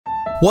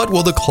What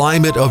will the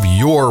climate of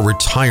your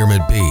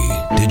retirement be?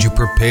 Did you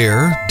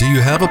prepare? Do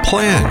you have a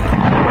plan?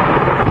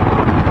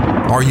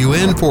 Are you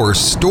in for a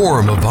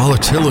storm of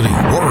volatility,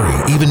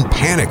 worry, even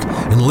panic,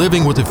 and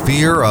living with the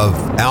fear of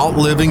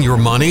outliving your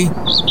money?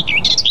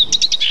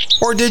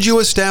 Or did you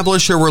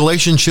establish a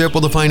relationship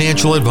with a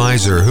financial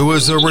advisor who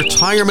is a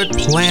retirement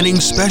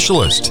planning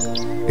specialist?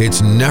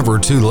 It's never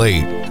too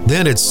late.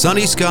 Then it's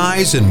sunny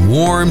skies and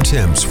warm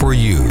temps for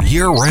you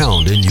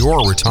year-round in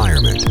your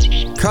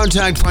retirement.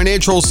 Contact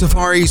Financial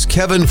Safari's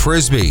Kevin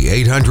Frisby,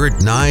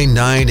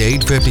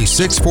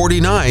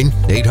 800-998-5649,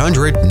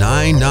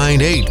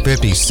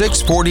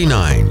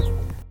 800-998-5649.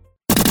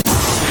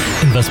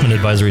 Investment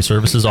advisory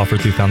services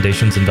offered through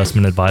Foundations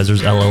Investment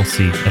Advisors,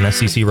 LLC, an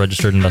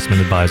SEC-registered investment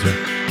advisor.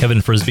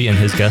 Kevin Frisby and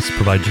his guests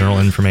provide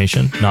general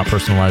information, not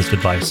personalized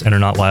advice, and are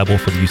not liable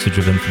for the usage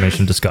of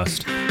information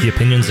discussed. The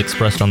opinions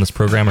expressed on this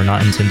program are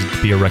not intended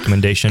to be a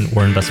recommendation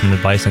or investment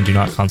advice and do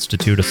not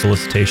constitute a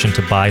solicitation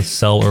to buy,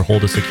 sell, or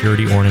hold a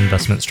security or an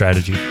investment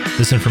strategy.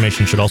 This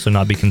information should also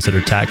not be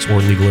considered tax or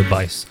legal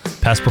advice.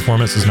 Past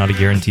performance is not a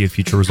guarantee of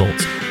future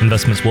results.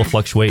 Investments will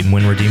fluctuate and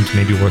when redeemed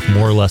may be worth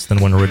more or less than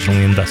when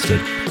originally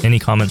invested. Any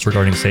comments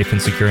regarding safe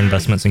and secure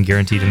investments and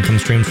guaranteed income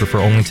streams refer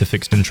only to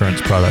fixed insurance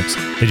products.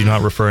 They do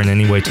not refer in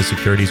any way to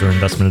securities or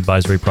investment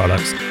advisory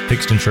products.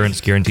 Fixed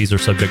insurance guarantees are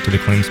subject to the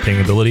claims paying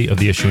ability of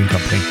the issuing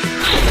company.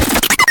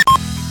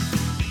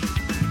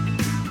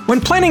 When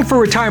planning for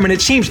retirement,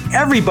 it seems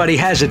everybody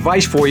has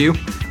advice for you.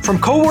 From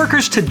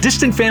coworkers to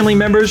distant family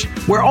members,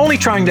 we're only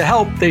trying to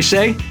help, they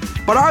say.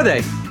 But are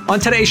they? On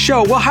today's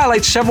show, we'll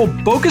highlight several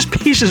bogus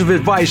pieces of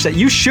advice that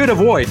you should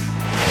avoid.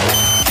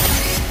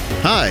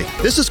 Hi,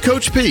 this is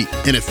Coach Pete,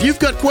 and if you've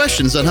got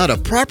questions on how to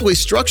properly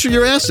structure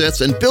your assets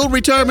and build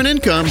retirement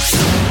income,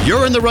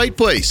 you're in the right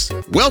place.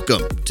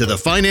 Welcome to the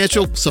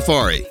Financial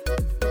Safari.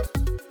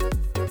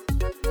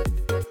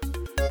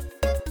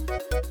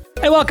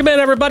 Hey, welcome in,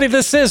 everybody.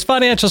 This is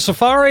Financial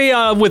Safari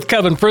with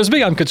Kevin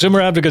Frisby. I'm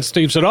consumer advocate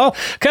Steve Siddall.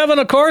 Kevin,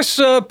 of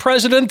course,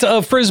 president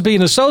of Frisby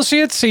 &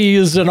 Associates. He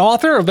is an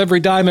author of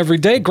Every Dime, Every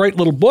Day, great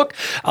little book,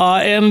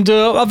 and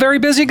a very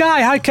busy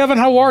guy. Hi, Kevin.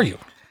 How are you?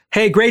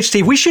 Hey, great,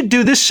 Steve. We should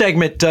do this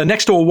segment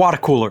next to a water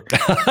cooler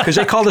because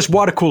they call this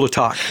water cooler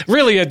talk.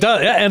 Really, it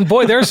does. And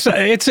boy, there's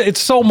it's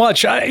so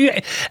much. Do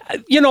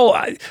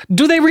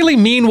they really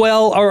mean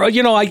well? Or,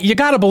 you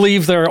got to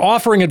believe they're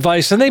offering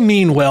advice and they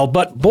mean well.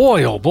 But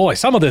boy, oh boy,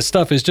 some of this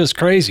stuff is just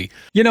crazy.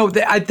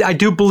 I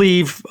do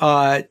believe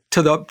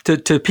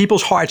to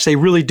people's hearts, they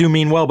really do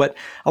mean well. But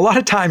a lot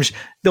of times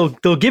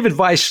they'll give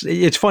advice.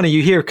 It's funny.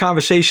 You hear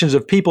conversations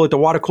of people at the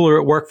water cooler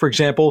at work, for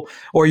example,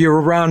 or you're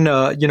around,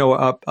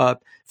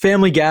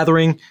 family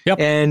gathering, yep.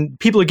 And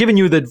people are giving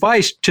you the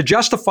advice to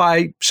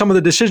justify some of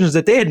the decisions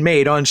that they had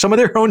made on some of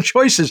their own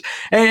choices.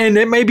 And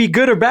it may be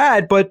good or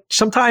bad, but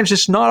sometimes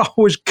it's not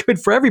always good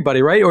for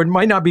everybody, right? Or it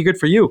might not be good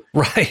for you.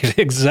 Right,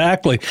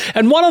 exactly.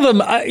 And one of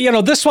them,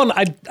 this one,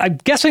 I'm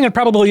guessing it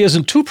probably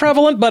isn't too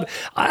prevalent, but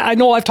I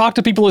know I've talked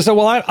to people who say,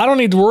 well, I don't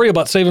need to worry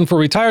about saving for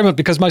retirement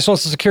because my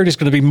Social Security is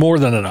going to be more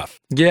than enough.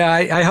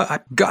 Yeah,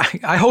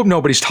 I hope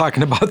nobody's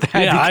talking about that.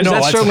 Yeah, because I know.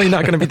 That's certainly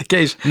not going to be the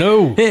case.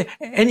 No.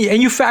 And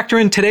you factor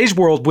in today's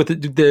world with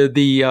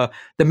the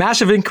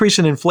massive increase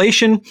in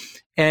inflation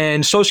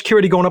and Social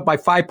Security going up by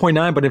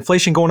 5.9, but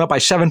inflation going up by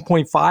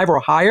 7.5 or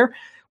higher.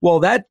 Well,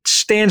 that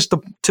stands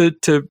to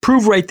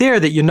prove right there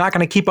that you're not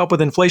going to keep up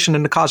with inflation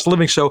and the cost of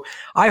living. So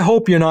I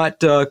hope you're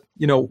not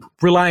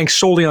relying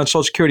solely on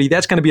Social Security.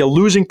 That's going to be a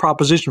losing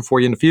proposition for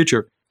you in the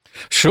future.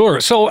 Sure.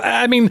 So,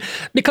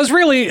 because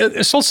really,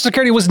 Social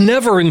Security was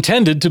never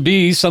intended to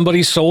be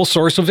somebody's sole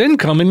source of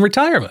income in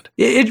retirement.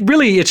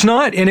 It's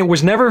not, and it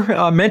was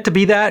never meant to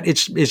be that.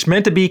 It's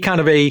meant to be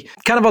kind of a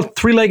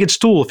three-legged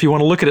stool, if you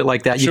want to look at it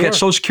like that. You got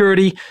Social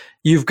Security,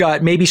 you've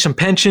got maybe some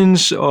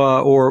pensions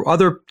or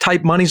other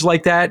type monies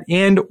like that,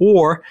 and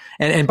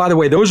by the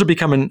way, those are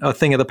becoming a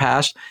thing of the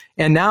past.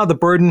 And now the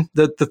burden,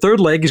 the third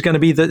leg is going to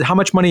be how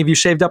much money have you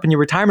saved up in your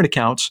retirement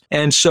accounts?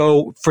 And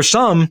so for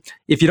some,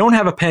 if you don't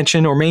have a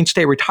pension or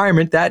mainstay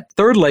retirement, that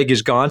third leg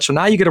is gone. So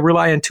now you got to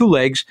rely on two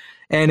legs.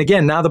 And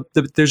again, now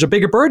there's a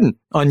bigger burden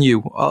on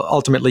you.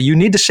 Ultimately, you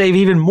need to save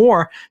even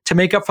more to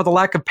make up for the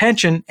lack of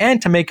pension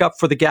and to make up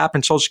for the gap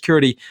in Social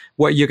Security,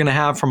 what you're going to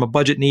have from a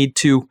budget need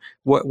to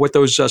what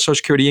those Social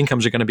Security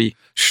incomes are going to be.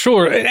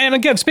 Sure. And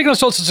again, speaking of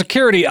Social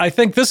Security, I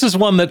think this is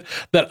one that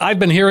I've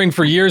been hearing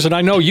for years, and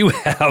I know you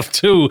have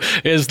too,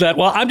 is that,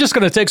 well, I'm just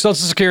going to take Social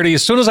Security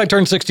as soon as I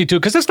turn 62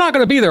 because it's not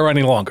going to be there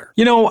any longer.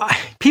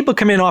 People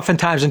come in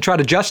oftentimes and try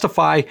to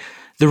justify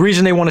the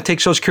reason they want to take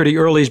Social Security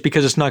early is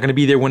because it's not going to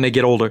be there when they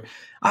get older.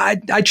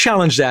 I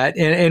challenge that.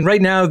 And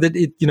right now that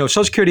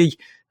Social Security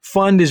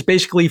fund is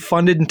basically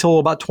funded until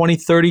about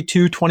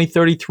 2032,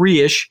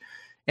 2033-ish.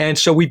 And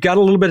so we've got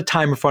a little bit of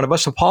time in front of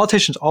us. The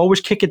politicians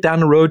always kick it down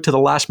the road to the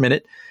last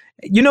minute.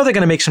 They're going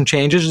to make some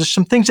changes. There's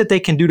some things that they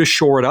can do to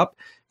shore it up.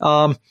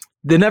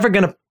 They're never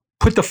going to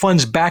put the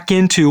funds back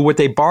into what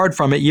they borrowed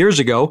from it years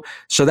ago.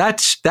 So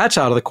that's out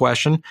of the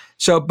question.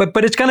 So,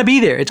 but it's going to be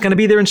there. It's going to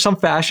be there in some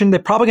fashion. They're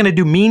probably going to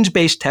do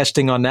means-based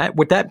testing on that.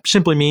 What that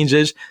simply means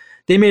is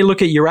they may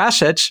look at your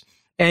assets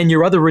and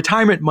your other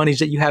retirement monies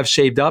that you have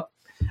saved up.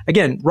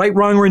 Again, right,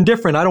 wrong, or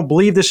indifferent, I don't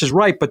believe this is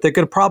right, but they're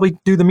going to probably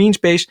do the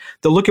means-based.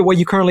 They'll look at what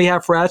you currently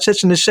have for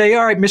assets and they say,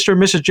 all right, Mr.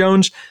 and Mrs.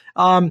 Jones,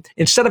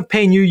 instead of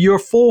paying you your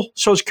full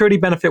Social Security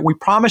benefit we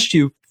promised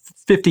you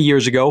 50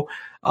 years ago,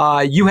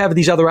 you have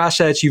these other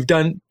assets. You've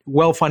done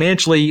well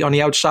financially on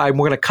the outside. And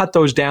we're going to cut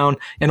those down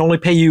and only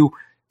pay you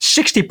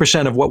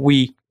 60% of what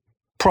we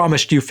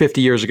promised you 50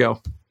 years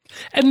ago.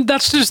 And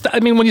that's just,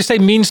 I mean, when you say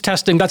means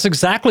testing, that's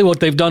exactly what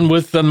they've done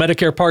with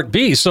Medicare Part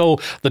B. So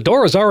the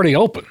door is already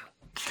open.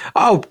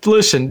 Oh,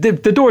 listen, the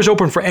door is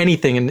open for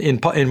anything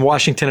in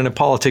Washington and in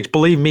politics.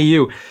 Believe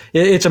me,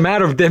 it's a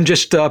matter of them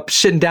just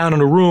sitting down in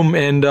a room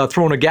and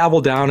throwing a gavel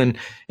down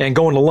and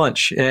going to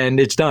lunch, and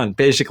it's done,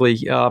 basically.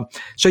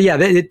 So, yeah,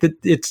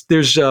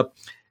 there's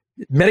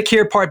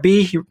Medicare Part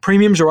B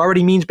premiums are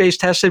already means-based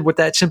tested. What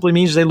that simply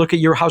means is they look at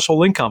your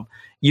household income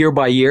year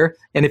by year.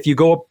 And if you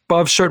go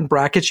above certain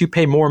brackets, you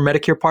pay more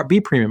Medicare Part B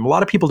premium. A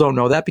lot of people don't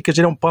know that because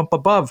they don't bump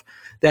above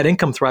that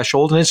income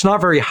threshold. And it's not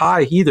very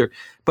high either.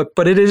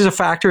 But it is a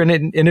factor,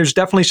 and there's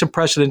definitely some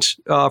precedence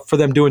for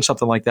them doing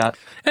something like that.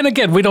 And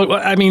again,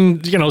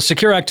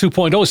 Secure Act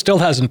 2.0 still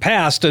hasn't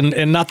passed,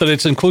 and not that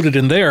it's included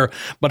in there,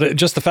 but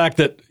just the fact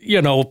that,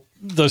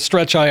 the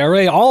stretch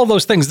IRA, all of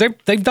those things,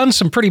 they've done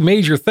some pretty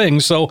major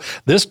things. So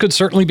this could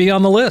certainly be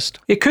on the list.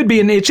 It could be.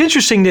 And it's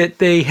interesting that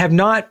they have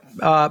not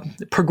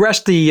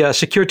progressed the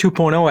Secure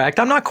 2.0 Act.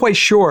 I'm not quite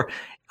sure.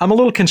 I'm a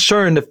little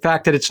concerned the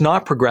fact that it's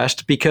not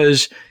progressed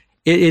because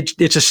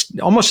it's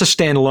almost a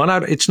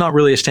standalone. It's not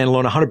really a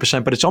standalone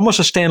 100%, but it's almost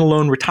a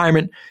standalone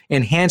retirement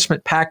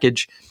enhancement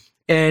package.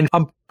 And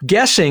I'm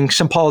guessing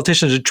some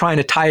politicians are trying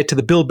to tie it to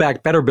the Build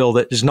Back Better bill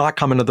that is not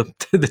coming to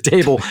the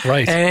table.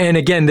 Right. And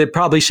again, they're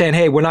probably saying,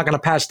 hey, we're not going to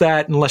pass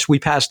that unless we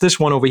pass this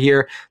one over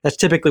here. That's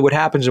typically what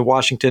happens in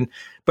Washington.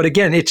 But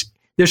again,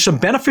 there's some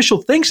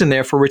beneficial things in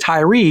there for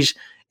retirees,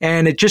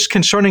 and it's just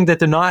concerning that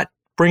they're not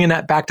bringing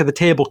that back to the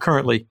table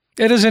currently.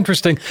 It is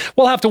interesting.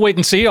 We'll have to wait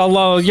and see.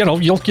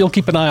 You'll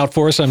keep an eye out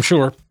for us, I'm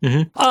sure.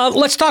 Mm-hmm.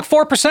 Let's talk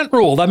 4%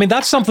 rule. I mean,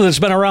 that's something that's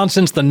been around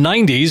since the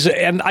 90s,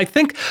 and I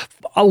think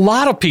a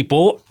lot of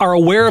people are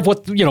aware of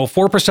what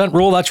 4%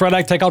 rule. That's right.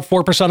 I take out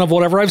 4% of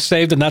whatever I've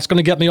saved, and that's going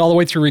to get me all the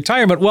way through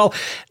retirement. Well,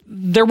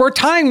 there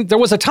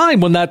was a time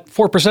when that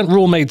 4%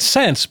 rule made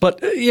sense, but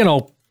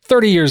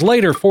 30 years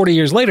later, 40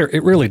 years later,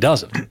 it really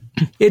doesn't.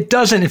 It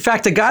doesn't. In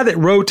fact, the guy that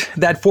wrote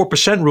that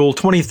 4% rule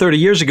 20, 30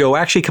 years ago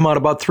actually came out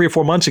about 3 or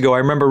 4 months ago. I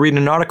remember reading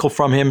an article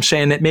from him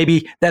saying that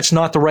maybe that's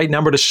not the right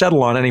number to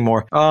settle on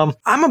anymore. I'm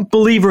a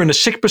believer in the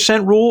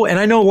 6% rule, and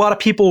I know a lot of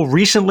people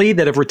recently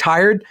that have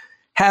retired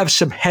have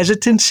some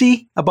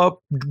hesitancy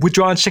about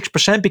withdrawing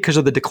 6% because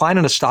of the decline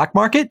in the stock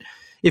market.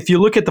 If you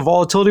look at the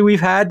volatility we've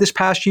had this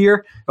past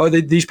year or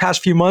these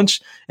past few months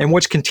and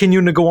what's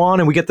continuing to go on,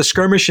 and we get the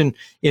skirmish in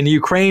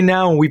Ukraine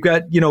now, and we've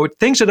got,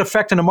 things that are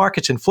affecting the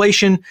markets,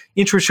 inflation,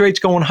 interest rates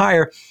going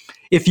higher.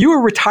 If you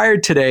are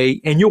retired today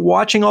and you're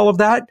watching all of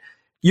that,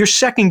 you're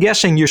second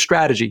guessing your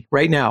strategy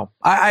right now.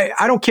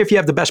 I don't care if you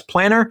have the best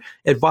planner,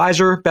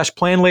 advisor, best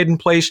plan laid in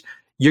place,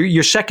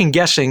 you're second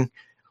guessing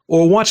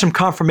or want some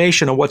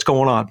confirmation of what's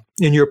going on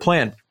in your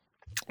plan.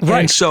 Right.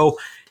 And so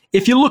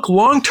if you look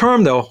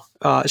long-term though,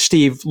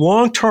 Steve,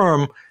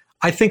 long-term,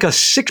 I think a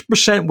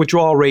 6%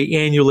 withdrawal rate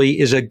annually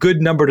is a good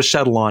number to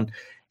settle on.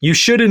 You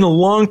should, in a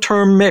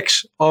long-term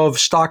mix of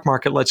stock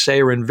market, let's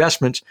say, or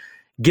investments,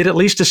 get at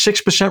least a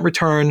 6%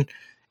 return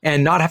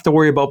and not have to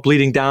worry about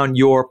bleeding down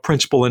your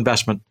principal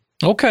investment.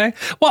 Okay.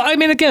 Well, I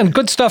mean, again,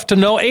 good stuff to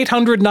know.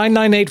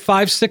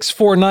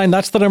 800-998-5649.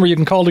 That's the number you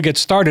can call to get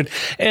started.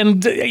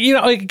 And,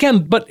 again,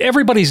 but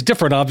everybody's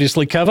different,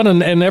 obviously, Kevin,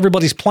 and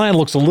everybody's plan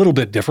looks a little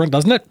bit different,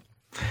 doesn't it?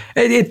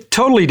 It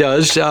totally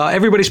does.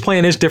 Everybody's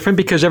plan is different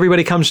because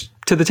everybody comes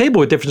to the table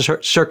with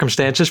different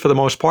circumstances for the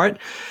most part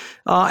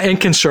and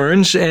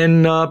concerns.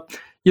 And,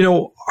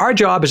 our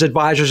job as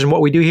advisors and what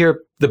we do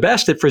here the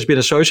best at Frisbie &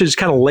 Associates is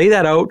kind of lay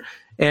that out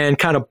and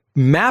kind of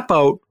map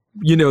out,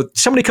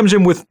 somebody comes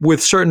in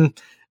with certain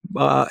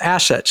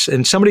assets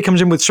and somebody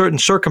comes in with certain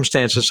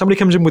circumstances. Somebody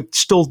comes in with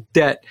still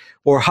debt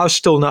or house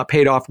still not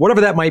paid off,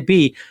 whatever that might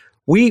be.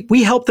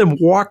 We help them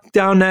walk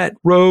down that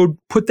road,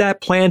 put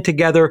that plan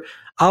together,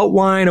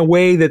 outline a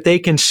way that they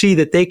can see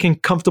that they can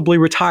comfortably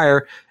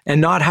retire and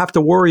not have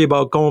to worry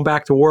about going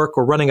back to work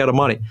or running out of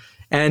money.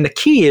 And the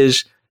key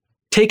is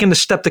taking the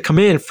step to come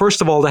in,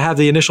 first of all, to have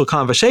the initial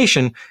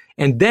conversation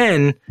and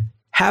then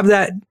have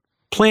that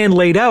plan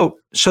laid out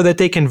so that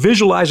they can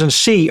visualize and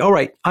see, all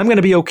right, I'm going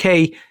to be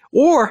okay,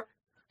 or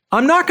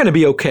I'm not going to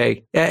be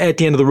okay at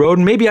the end of the road.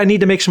 And maybe I need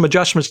to make some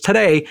adjustments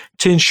today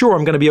to ensure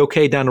I'm going to be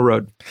okay down the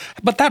road.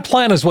 But that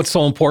plan is what's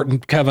so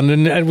important,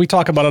 Kevin, and we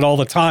talk about it all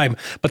the time.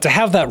 But to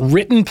have that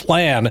written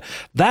plan,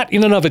 that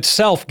in and of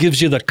itself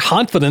gives you the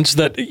confidence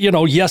that,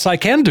 yes, I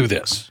can do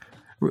this.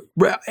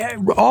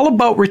 All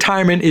about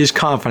retirement is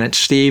confidence,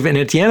 Steve. And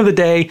at the end of the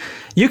day,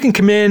 you can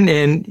come in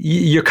and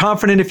you're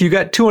confident if you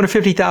got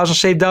 $250,000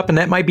 saved up, and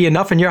that might be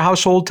enough in your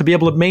household to be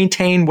able to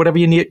maintain whatever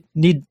you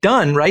need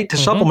done, right, to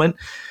supplement.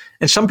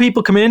 And some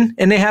people come in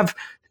and they have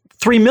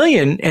 $3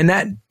 million, and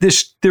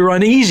they're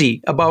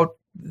uneasy about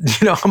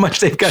how much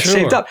they've got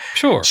saved up.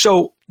 Sure.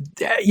 So,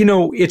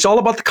 it's all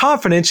about the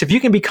confidence. If you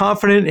can be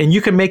confident and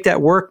you can make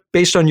that work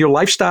based on your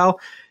lifestyle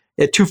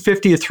at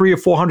 250 or 300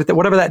 or 400,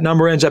 whatever that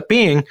number ends up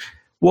being,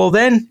 well,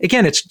 then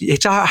again,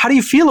 it's how do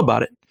you feel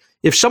about it?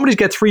 If somebody's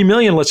got $3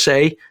 million, let's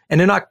say, and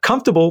they're not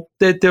comfortable,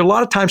 they're a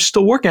lot of times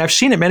still working. I've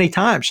seen it many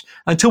times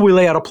until we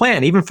lay out a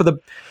plan. Even for the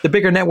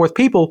bigger net worth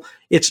people,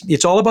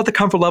 it's all about the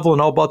comfort level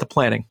and all about the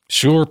planning.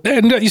 Sure.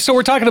 And so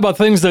we're talking about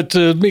things that,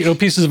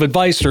 pieces of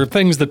advice or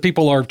things that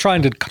people are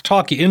trying to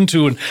talk you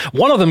into. And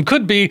one of them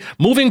could be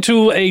moving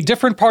to a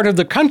different part of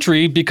the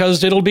country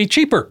because it'll be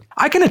cheaper.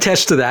 I can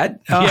attest to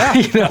that.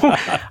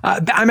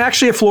 I'm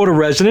actually a Florida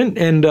resident,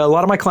 and a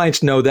lot of my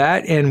clients know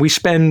that. And we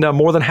spend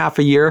more than half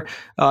a year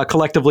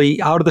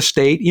collectively out of the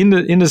state, in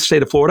the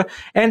state of Florida.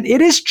 And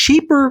it is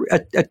cheaper,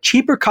 a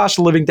cheaper cost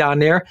of living down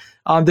there.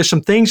 There's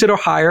some things that are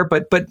higher,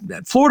 but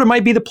Florida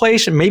might be the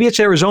place, and maybe it's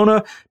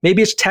Arizona,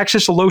 maybe it's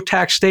Texas, a low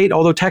tax state,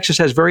 although Texas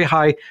has very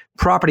high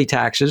property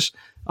taxes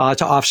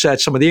to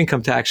offset some of the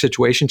income tax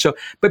situation. So,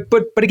 but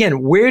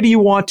again, where do you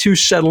want to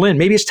settle in?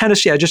 Maybe it's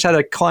Tennessee. I just had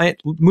a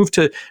client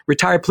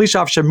retired police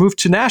officer move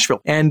to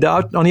Nashville, and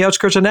out on the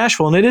outskirts of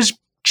Nashville, and it is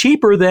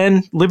cheaper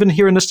than living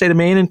here in the state of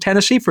Maine and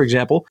Tennessee, for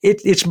example.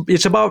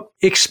 It's about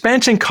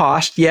expense and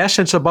cost, yes.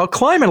 It's about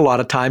climate a lot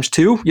of times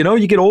too.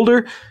 You get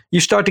older, you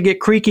start to get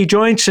creaky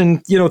joints,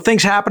 and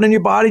things happen in your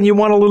body, and you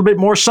want a little bit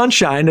more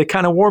sunshine to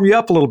kind of warm you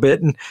up a little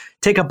bit and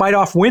take a bite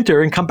off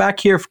winter and come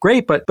back here.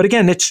 Great, but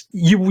again, it's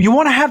you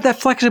want to have that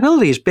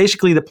flexibility. Is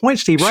basically the point,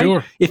 Steve, right?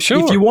 Sure. If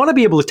you want to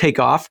be able to take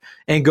off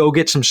and go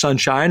get some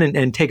sunshine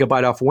and take a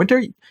bite off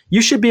winter,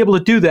 you should be able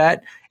to do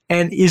that.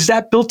 And is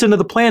that built into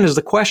the plan is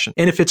the question.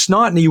 And if it's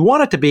not and you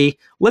want it to be,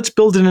 let's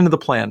build it into the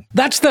plan.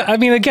 That's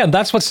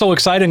what's so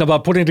exciting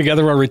about putting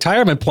together a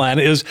retirement plan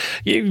is,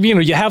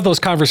 you have those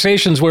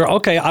conversations where,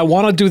 okay, I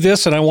want to do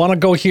this and I want to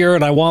go here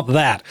and I want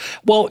that.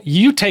 Well,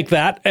 you take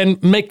that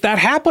and make that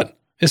happen.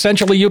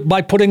 Essentially,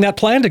 by putting that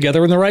plan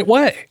together in the right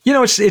way.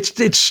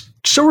 It's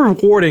so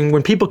rewarding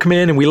when people come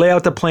in and we lay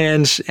out the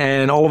plans,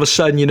 and all of a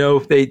sudden,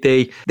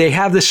 they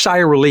have this sigh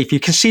of relief. You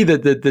can see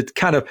the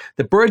kind of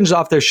the burdens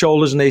off their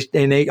shoulders, and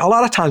they a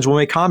lot of times will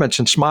make comments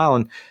and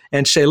smile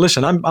and say,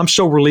 "Listen, I'm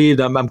so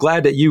relieved. I'm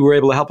glad that you were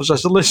able to help us." I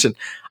said, "Listen,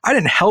 I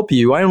didn't help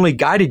you. I only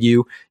guided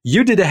you.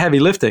 You did the heavy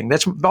lifting."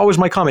 That's always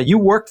my comment. You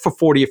worked for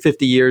 40 or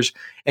 50 years,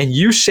 and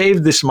you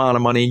saved this amount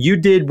of money, and you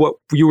did what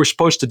you were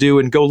supposed to do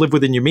and go live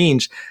within your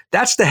means.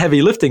 That's the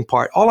heavy lifting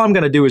part. All I'm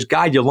going to do is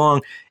guide you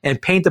along and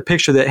paint the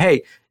picture that, hey,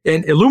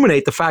 and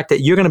illuminate the fact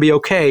that you're going to be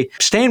okay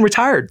staying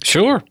retired.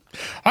 Sure.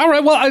 All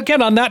right. Well,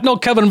 again, on that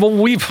note, Kevin,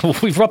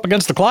 we've up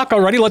against the clock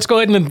already. Let's go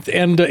ahead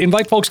and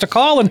invite folks to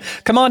call and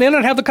come on in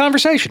and have the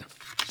conversation.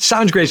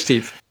 Sounds great,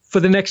 Steve.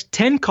 For the next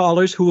 10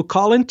 callers who will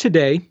call in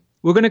today,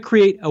 we're going to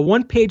create a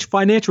one-page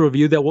financial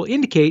review that will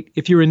indicate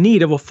if you're in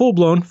need of a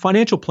full-blown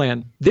financial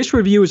plan. This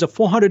review is a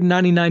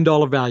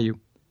 $499 value.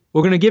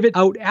 We're going to give it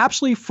out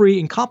absolutely free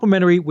and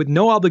complimentary with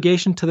no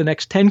obligation to the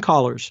next 10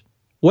 callers.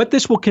 What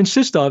this will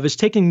consist of is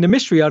taking the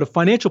mystery out of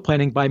financial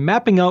planning by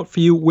mapping out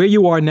for you where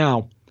you are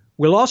now.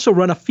 We'll also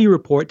run a fee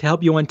report to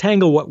help you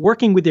untangle what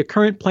working with your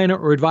current planner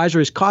or advisor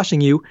is costing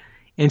you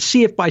and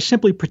see if by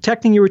simply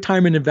protecting your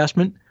retirement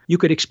investment, you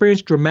could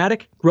experience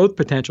dramatic growth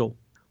potential.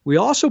 We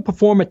also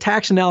perform a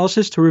tax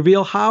analysis to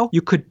reveal how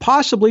you could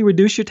possibly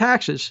reduce your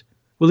taxes.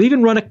 We'll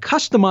even run a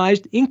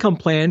customized income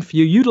plan for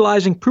you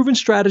utilizing proven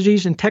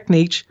strategies and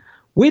techniques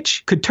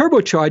which could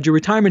turbocharge your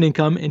retirement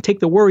income and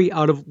take the worry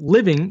out of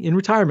living in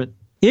retirement.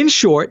 In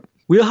short,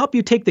 we'll help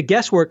you take the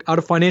guesswork out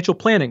of financial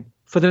planning.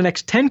 For the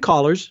next 10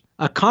 callers,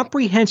 a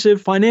comprehensive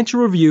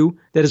financial review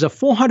that is a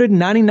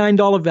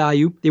 $499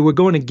 value that we're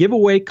going to give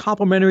away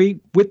complimentary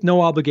with no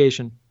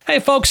obligation. Hey,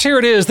 folks, here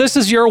it is. This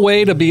is your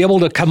way to be able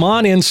to come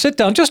on in, sit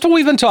down, just what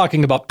we've been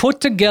talking about.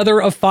 Put together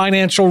a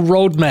financial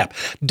roadmap.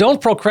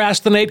 Don't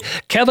procrastinate.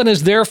 Kevin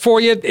is there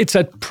for you. It's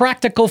a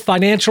practical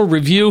financial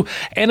review.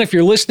 And if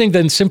you're listening,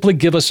 then simply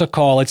give us a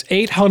call. It's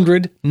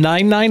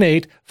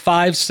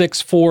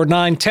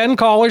 800-998-5649. 10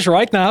 callers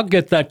right now.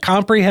 Get that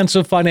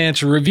comprehensive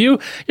financial review.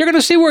 You're going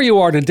to see where you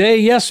are today.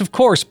 Yes, of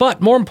course.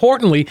 But more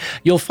importantly,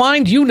 you'll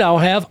find you now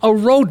have a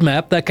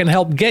roadmap that can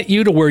help get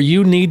you to where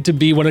you need to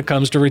be when it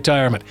comes to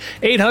retirement.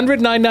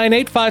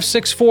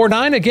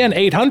 800-998-5649. Again,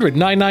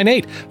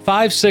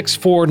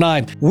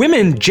 800-998-5649.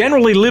 Women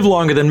generally live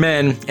longer than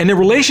men, and their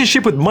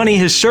relationship with money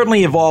has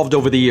certainly evolved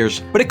over the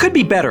years. But it could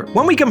be better.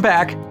 When we come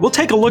back, we'll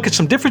take a look at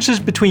some differences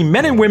between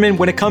men and women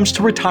when it comes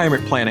to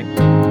retirement planning.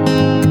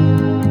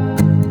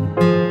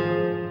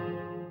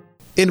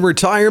 In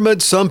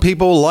retirement, some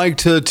people like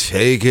to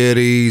take it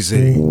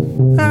easy.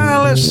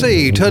 Let's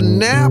see, to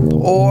nap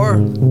or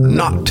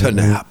not to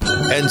nap.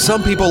 And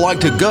some people like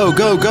to go,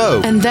 go,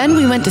 go. And then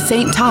we went to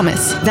St.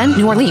 Thomas, then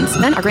New Orleans,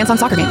 then our grandson's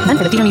soccer game, then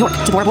for the Theater New York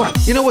to Bora Bora.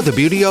 You know what the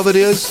beauty of it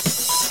is?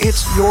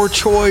 It's your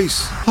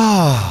choice.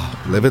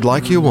 Live it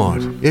like you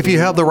want. If you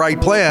have the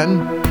right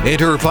plan,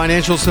 enter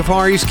Financial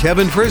Safari's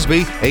Kevin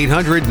Frisby,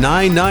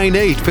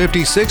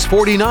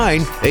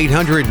 800-998-5649,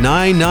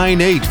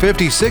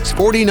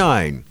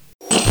 800-998-5649.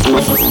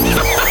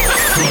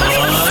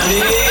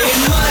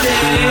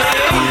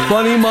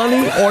 Funny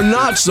money or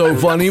not so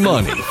funny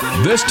money?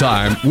 This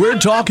time, we're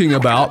talking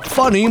about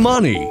funny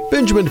money.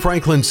 Benjamin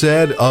Franklin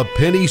said, "A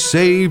penny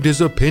saved is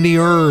a penny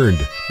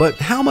earned." But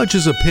how much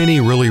is a penny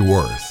really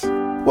worth?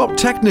 Well,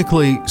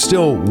 technically,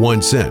 still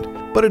 1 cent,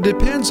 but it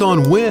depends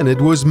on when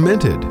it was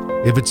minted.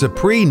 If it's a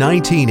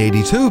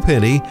pre-1982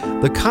 penny,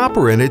 the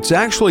copper in it's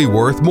actually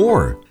worth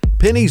more.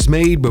 Pennies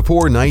made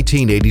before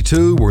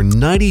 1982 were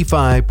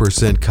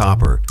 95%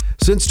 copper.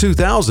 Since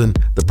 2000,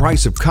 the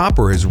price of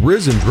copper has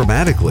risen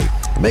dramatically,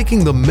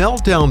 making the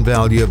meltdown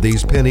value of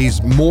these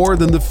pennies more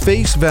than the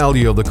face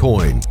value of the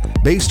coin.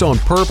 Based on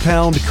per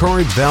pound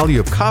current value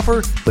of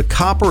copper, the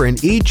copper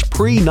in each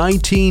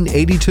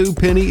pre-1982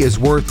 penny is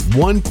worth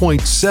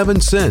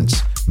 1.7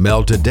 cents.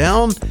 Melted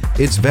down,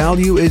 its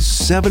value is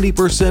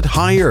 70%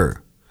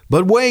 higher.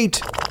 But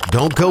wait,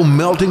 don't go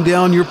melting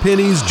down your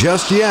pennies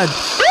just yet.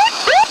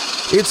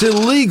 It's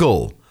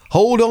illegal.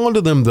 Hold on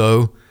to them,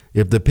 though.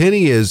 If the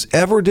penny is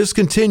ever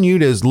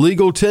discontinued as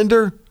legal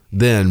tender,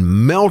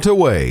 then melt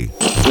away.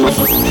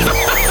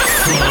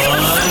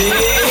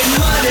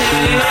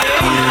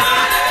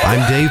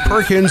 I'm Dave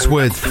Perkins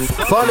with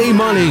Funny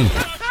Money.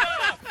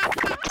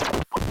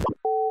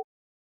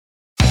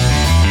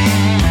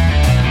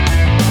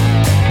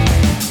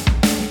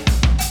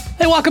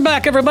 Hey, welcome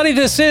back, everybody.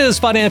 This is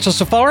Financial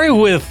Safari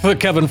with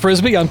Kevin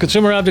Frisby. I'm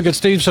consumer advocate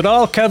Steve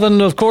Siddall.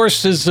 Kevin, of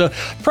course, is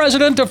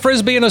president of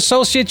Frisby &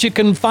 Associates. You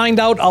can find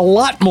out a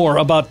lot more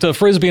about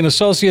Frisby &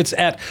 Associates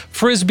at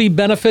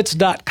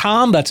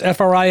frisbybenefits.com. That's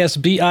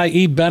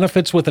F-R-I-S-B-I-E,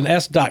 benefits with an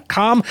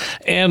S.com.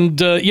 And,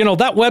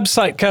 that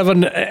website,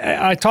 Kevin,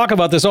 I talk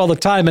about this all the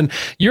time. And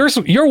your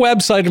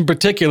website in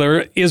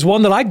particular is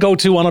one that I go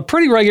to on a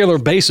pretty regular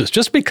basis,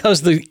 just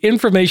because the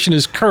information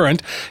is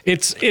current.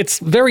 It's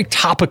very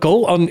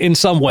topical in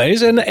some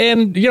ways. And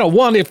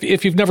one,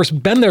 if you've never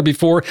been there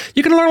before,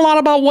 you can learn a lot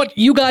about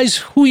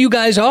who you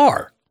guys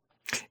are.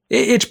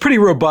 It's pretty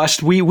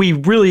robust. We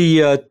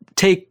really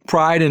take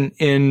pride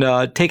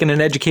in taking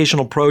an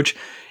educational approach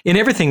in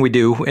everything we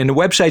do. And the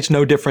website's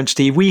no different,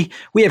 Steve. We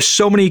have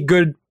so many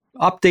good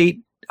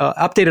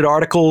updated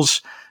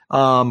articles,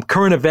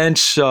 current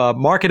events,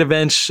 market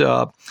events,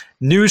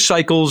 news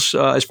cycles,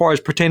 as far as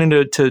pertaining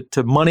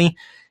to money.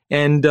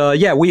 And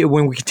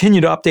when we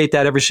continue to update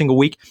that every single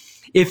week.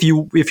 If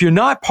you're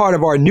not part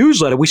of our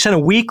newsletter, we send a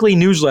weekly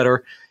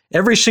newsletter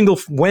every single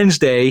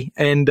Wednesday,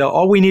 and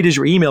all we need is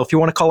your email. If you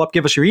want to call up,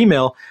 give us your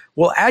email.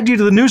 We'll add you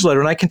to the newsletter.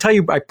 And I can tell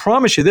you, I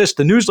promise you this,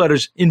 the newsletter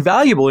is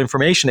invaluable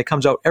information that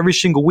comes out every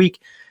single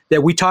week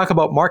that we talk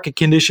about market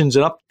conditions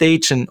and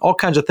updates and all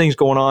kinds of things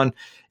going on,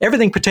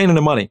 everything pertaining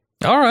to money.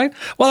 All right.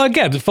 Well,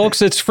 again,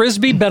 folks, it's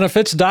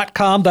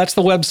frisbybenefits.com. That's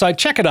the website.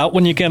 Check it out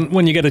when you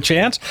get a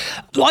chance.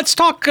 Let's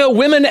talk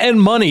women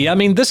and money. I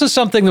mean, this is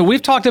something that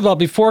we've talked about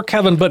before,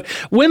 Kevin, but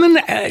women,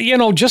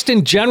 just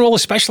in general,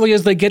 especially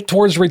as they get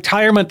towards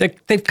retirement,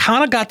 they've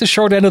kind of got the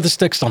short end of the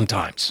stick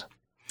sometimes.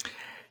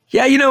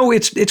 Yeah,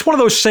 it's one of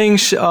those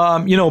things,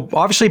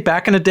 obviously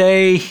back in the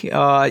day,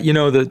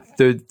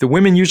 the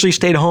women usually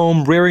stayed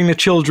home rearing the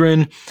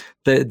children.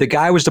 The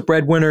guy was the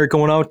breadwinner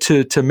going out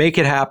to make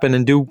it happen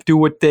and do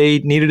what they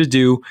needed to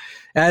do.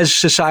 As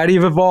society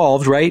have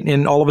evolved, right?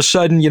 And all of a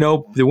sudden,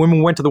 the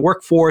women went to the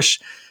workforce.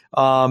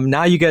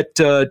 Now you get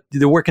they're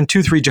working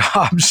 2-3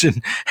 jobs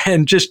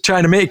and just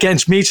trying to make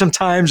ends meet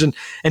sometimes and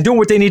doing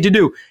what they need to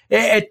do.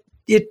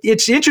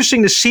 It's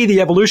interesting to see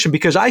the evolution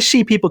because I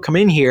see people come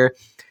in here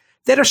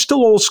that are still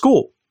old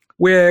school,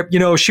 where,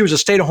 she was a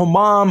stay-at-home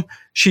mom.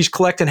 She's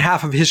collecting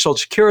half of his Social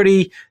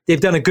Security.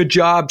 They've done a good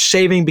job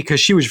saving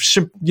because she was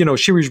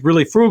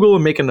really frugal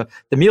and making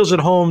the meals at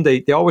home.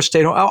 They always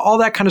stayed home, all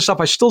that kind of stuff.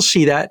 I still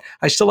see that.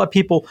 I still have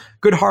people,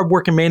 good,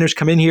 hardworking Mainers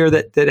come in here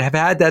that have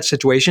had that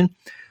situation.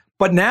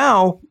 But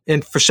now,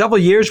 and for several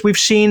years, we've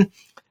seen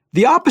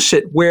the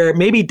opposite, where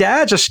maybe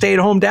dad's a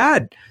stay-at-home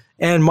dad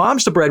and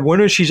mom's the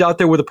breadwinner. She's out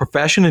there with a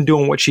profession and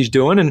doing what she's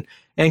doing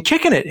and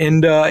kicking it.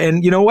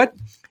 And you know what?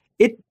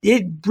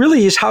 It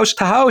really is house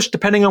to house,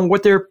 depending on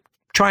what they're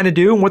trying to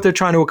do and what they're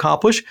trying to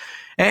accomplish.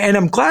 And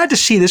I'm glad to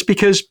see this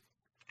because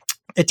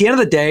at the end of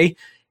the day,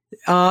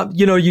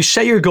 you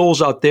set your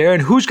goals out there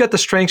and who's got the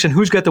strengths and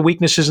who's got the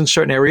weaknesses in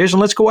certain areas,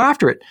 and let's go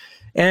after it.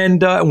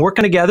 And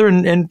working together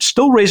and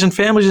still raising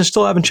families and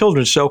still having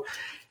children. So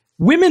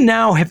women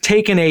now have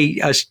taken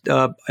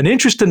an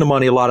interest in the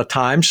money a lot of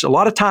times. A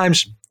lot of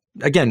times,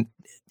 again,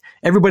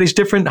 everybody's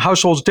different, the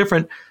household's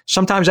different.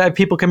 Sometimes I have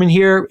people come in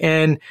here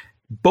and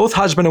both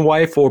husband and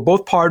wife or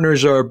both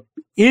partners are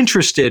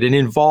interested and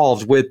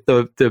involved with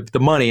the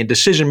money and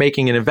decision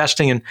making and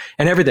investing and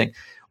everything.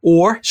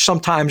 Or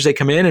sometimes they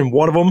come in and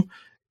one of them,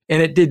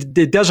 and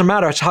it doesn't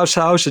matter, it's house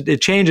to house,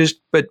 it changes,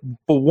 but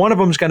one of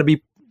them is going to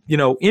be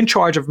in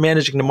charge of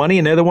managing the money,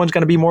 and the other one's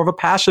going to be more of a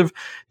passive,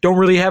 don't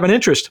really have an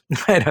interest.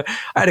 I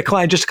had a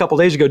client just a couple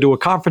of days ago do a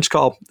conference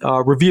call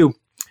review,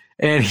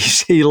 and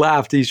he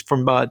laughed. He's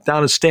from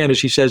down in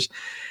Standish. He says,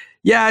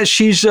 "Yeah,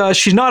 she's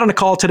not on the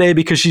call today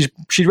because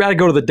she'd rather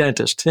go to the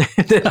dentist to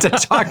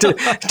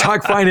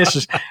talk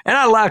finances." And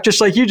I laughed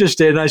just like you just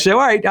did. And I said, "All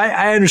right,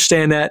 I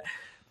understand that."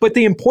 But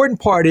the important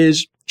part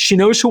is She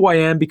knows who I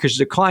am because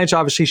the clients,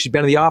 obviously, she's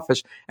been in the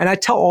office. And I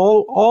tell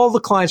all the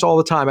clients all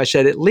the time, I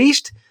said, at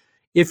least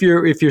if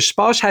your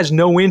spouse has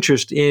no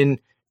interest in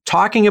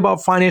talking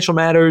about financial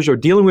matters or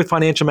dealing with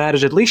financial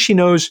matters, at least she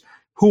knows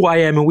who I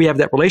am and we have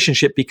that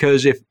relationship,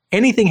 because if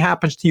anything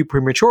happens to you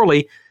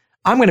prematurely,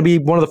 I'm going to be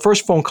one of the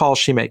first phone calls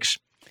she makes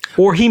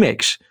or he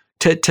makes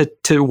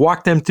to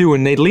walk them through,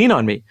 and they lean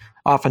on me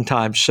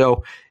oftentimes.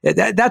 So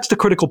that's the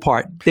critical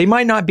part. They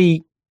might not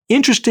be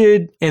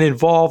interested and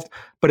involved,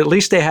 but at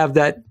least they have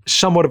that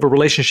somewhat of a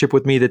relationship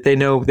with me that they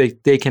know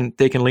they can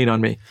lean on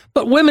me.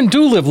 But women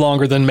do live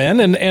longer than men,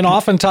 and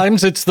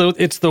oftentimes it's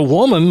the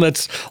woman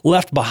that's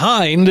left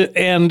behind.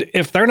 And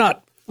if they're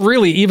not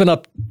really even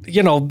up,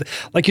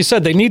 like you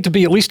said, they need to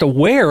be at least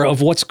aware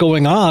of what's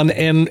going on,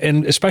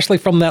 and especially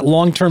from that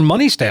long-term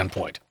money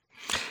standpoint.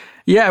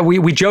 Yeah,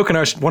 we joke in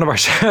one of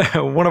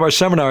our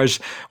seminars.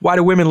 Why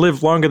do women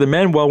live longer than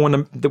men? Well, when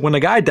the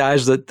guy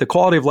dies, the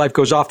quality of life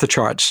goes off the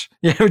charts.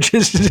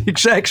 Just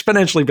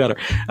exponentially better.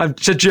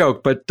 It's a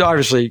joke, but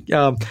obviously,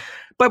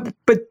 but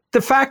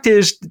the fact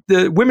is,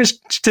 the women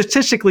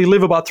statistically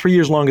live about 3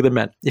 years longer than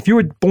men. If you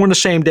were born the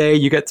same day,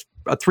 you get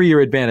a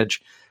 3-year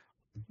advantage.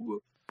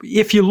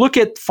 If you look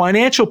at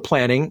financial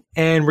planning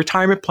and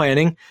retirement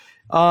planning,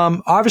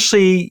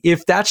 obviously,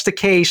 if that's the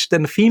case,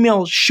 then the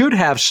female should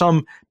have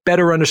some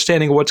better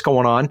understanding of what's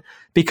going on,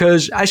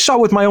 because I saw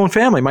it with my own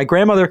family. My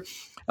grandfather,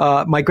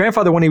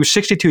 when he was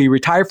 62, he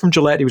retired from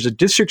Gillette. He was a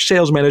district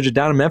sales manager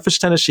down in Memphis,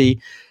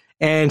 Tennessee.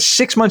 And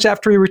 6 months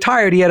after he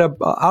retired, he had a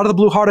out of the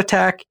blue heart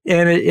attack,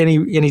 and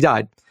he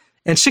died.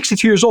 And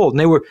 62 years old.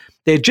 And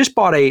they had just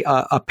bought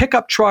a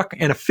pickup truck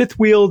and a fifth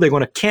wheel. They're going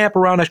to camp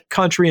around the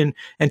country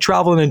and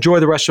travel and enjoy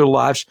the rest of their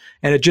lives.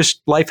 And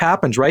life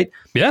happens, right?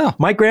 Yeah.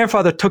 My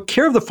grandfather took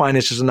care of the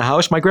finances in the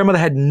house. My grandmother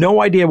had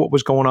no idea what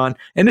was going on.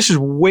 And this is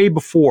way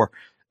before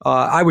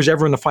I was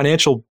ever in the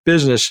financial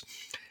business.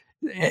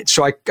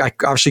 So I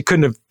obviously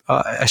couldn't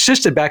have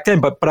assisted back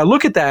then. But I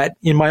look at that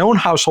in my own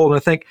household and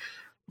I think,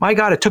 my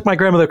God, it took my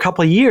grandmother a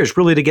couple of years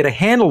really to get a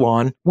handle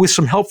on, with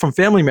some help from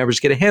family members,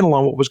 get a handle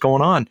on what was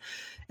going on.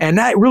 And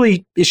that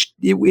really,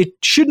 it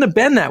shouldn't have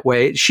been that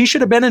way. She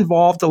should have been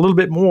involved a little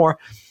bit more.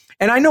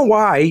 And I know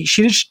why.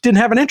 She just didn't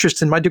have an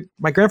interest in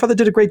my grandfather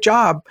did a great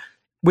job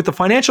with the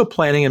financial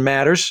planning and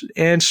matters.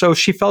 And so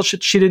she felt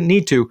she didn't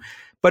need to.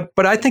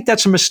 But I think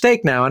that's a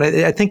mistake now. And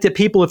I think that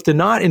people, if they're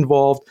not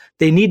involved,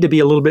 they need to be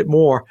a little bit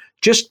more,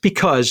 just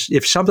because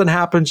if something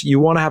happens, you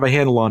want to have a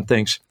handle on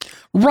things.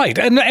 Right.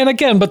 And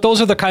again, but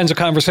those are the kinds of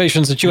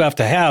conversations that you have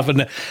to have.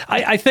 And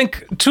I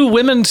think two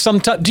women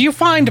sometimes, do you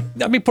find,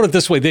 let me put it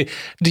this way, do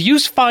you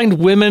find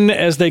women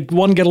as they, get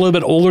a little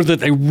bit older, that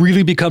they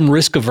really become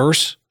risk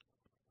averse?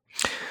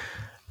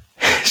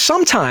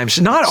 Sometimes,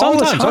 not all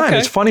the time. Okay.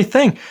 It's a funny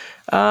thing.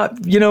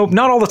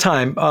 Not all the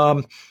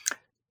time.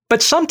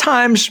 But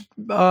sometimes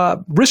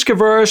risk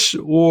averse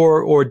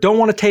or don't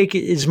want to take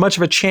as much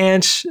of a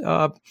chance,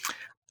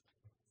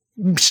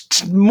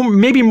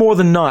 maybe more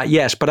than not,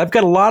 yes. But I've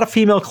got a lot of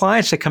female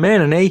clients that come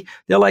in and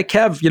they're like,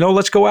 Kev,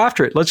 let's go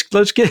after it. Let's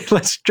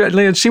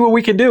see what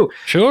we can do.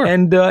 Sure.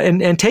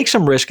 And take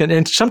some risk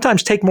and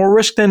sometimes take more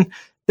risk than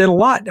a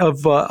lot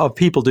of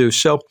people do.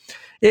 So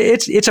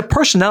it's a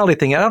personality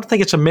thing. I don't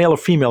think it's a male or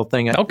female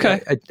thing. Okay.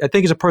 I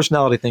think it's a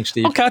personality thing,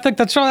 Steve. Okay, I think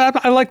that's right.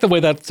 I like the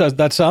way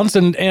that sounds.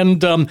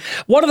 And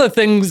one of the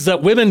things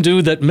that women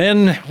do that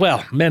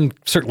men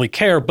certainly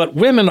care, but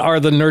women are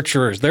the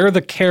nurturers. They're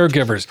the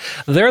caregivers.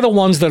 They're the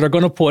ones that are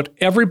going to put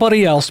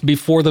everybody else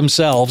before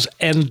themselves,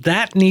 and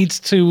that needs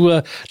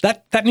to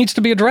that needs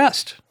to be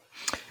addressed.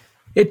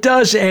 It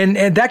does, and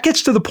that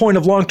gets to the point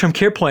of long-term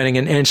care planning.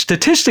 And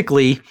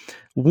statistically,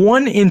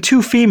 1 in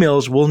 2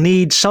 females will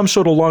need some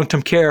sort of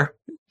long-term care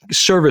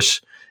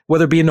service,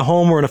 whether it be in the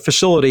home or in a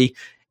facility.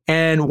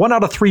 And 1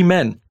 out of 3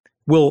 men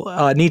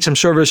will need some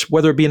service,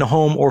 whether it be in a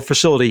home or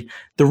facility.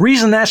 The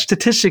reason that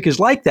statistic is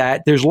like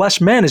that, there's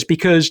less men, is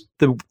because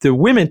the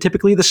women,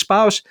 typically the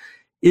spouse,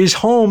 is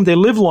home, they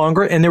live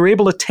longer, and they're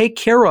able to take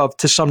care of,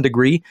 to some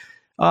degree,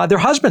 their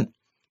husband.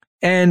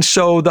 And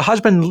so the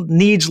husband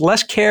needs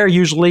less care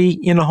usually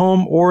in a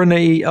home or in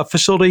a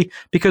facility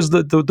because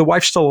the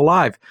wife's still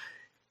alive.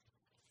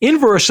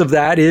 Inverse of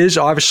that is,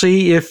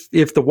 obviously, if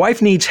the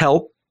wife needs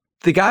help,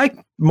 the guy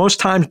most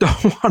times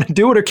don't want to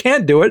do it or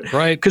can't do it,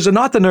 right? Because they're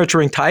not the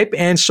nurturing type.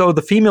 And so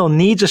the female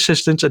needs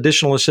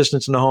additional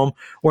assistance in the home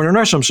or in a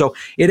nursing home. So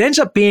it ends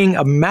up being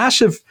a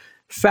massive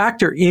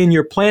factor in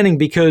your planning,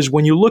 because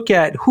when you look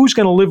at who's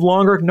going to live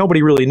longer,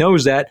 nobody really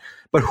knows that.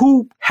 But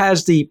who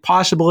has the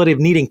possibility of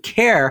needing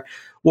care?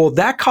 Well,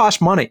 that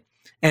costs money.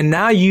 And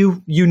now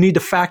you need to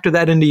factor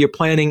that into your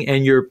planning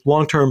and your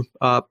long-term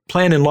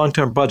plan and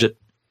long-term budget.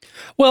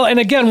 Well, and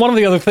again, one of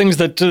the other things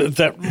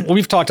that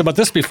we've talked about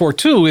this before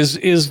too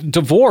is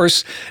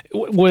divorce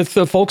with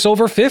folks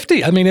over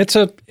 50. I mean, it's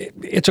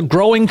a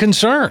growing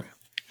concern.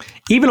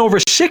 Even over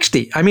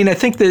 60. I mean, I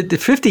think the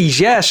 50s,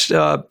 yes,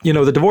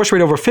 the divorce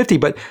rate over 50,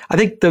 but I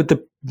think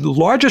the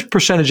largest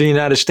percentage in the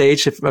United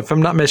States, if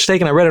I'm not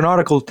mistaken, I read an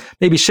article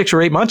maybe 6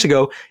 or 8 months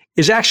ago,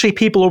 is actually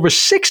people over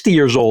 60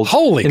 years old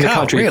in the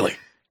country. Really?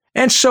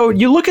 And so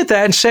you look at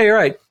that and say, all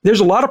right, there's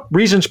a lot of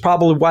reasons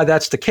probably why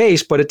that's the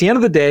case, but at the end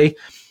of the day,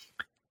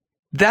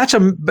 that's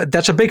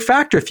a big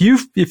factor. If you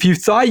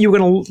thought you were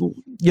going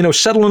to,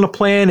 settle in a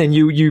plan and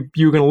you're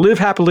going to live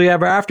happily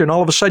ever after, and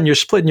all of a sudden you're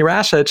splitting your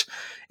assets,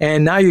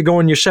 and now you're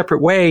going your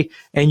separate way,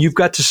 and you've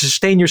got to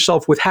sustain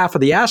yourself with half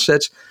of the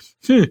assets.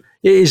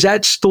 Is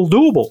that still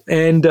doable?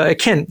 And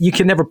you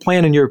can never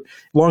plan in your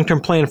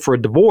long-term plan for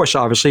a divorce,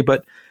 obviously,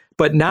 but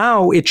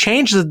now it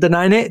changes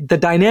the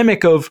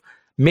dynamic of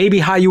maybe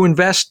how you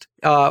invest,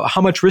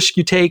 how much risk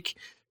you take,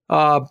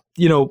 where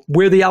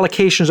the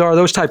allocations are,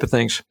 those type of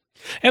things.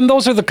 And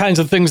those are the kinds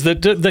of things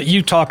that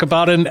you talk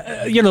about. And,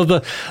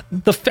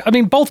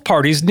 both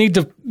parties need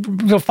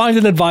to find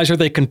an advisor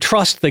they can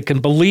trust, they can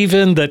believe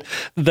in, that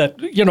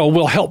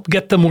will help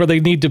get them where they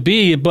need to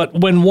be.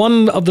 But when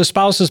one of the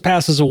spouses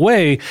passes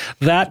away,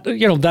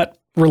 that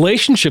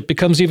relationship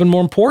becomes even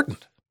more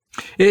important.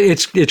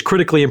 It's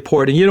critically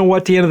important. You know what?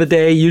 At the end of the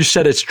day, you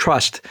said it's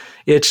trust.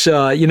 It's,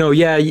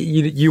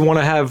 you want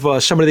to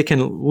have somebody that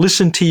can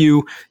listen to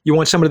you. You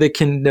want somebody that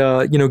can,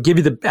 give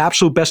you the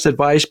absolute best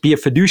advice, be a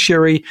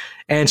fiduciary,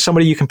 and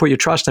somebody you can put your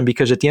trust in,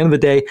 because at the end of the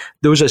day,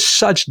 those are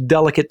such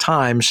delicate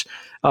times.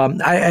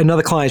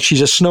 Another client,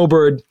 she's a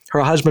snowbird.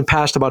 Her husband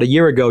passed about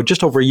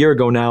just over a year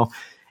ago now.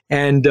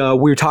 And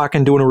we were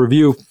doing a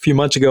review a few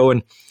months ago,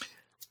 and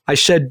I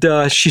said,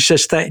 she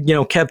says,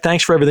 Kev,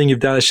 thanks for everything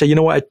you've done. I said, you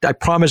know what? I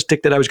promised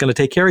Dick that I was going to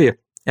take care of you.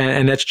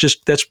 And that's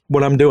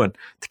what I'm doing,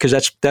 because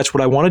that's what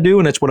I want to do.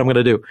 And that's what I'm going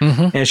to do.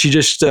 Mm-hmm. And she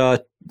just,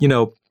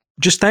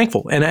 just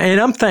thankful. And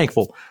I'm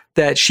thankful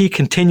that she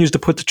continues to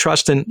put the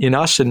trust in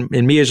us and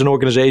in me as an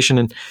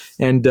organization.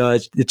 And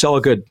it's all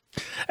good.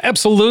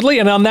 Absolutely.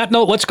 And on that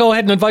note, let's go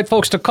ahead and invite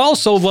folks to call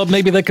so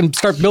maybe they can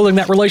start building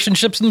that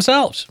relationships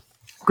themselves.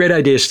 Great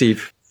idea,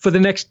 Steve. For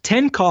the next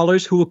 10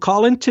 callers who will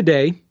call in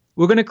today,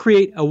 we're going to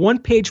create a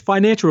one-page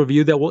financial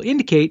review that will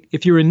indicate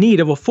if you're in need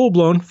of a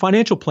full-blown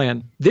financial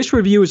plan. This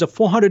review is a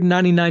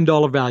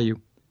 $499 value.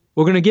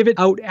 We're going to give it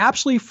out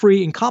absolutely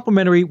free and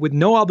complimentary with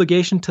no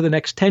obligation to the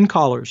next 10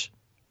 callers.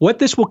 What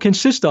this will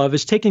consist of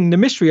is taking the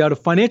mystery out of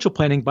financial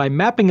planning by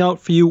mapping out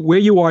for you where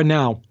you are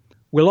now.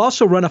 We'll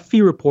also run a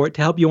fee report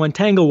to help you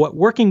untangle what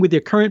working with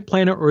your current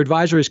planner or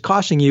advisor is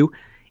costing you,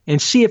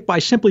 and see if by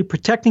simply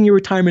protecting your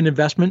retirement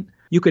investment,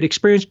 you could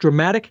experience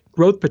dramatic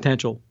growth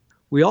potential.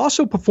 We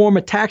also perform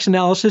a tax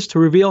analysis to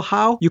reveal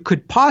how you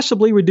could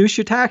possibly reduce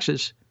your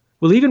taxes.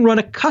 We'll even run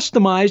a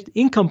customized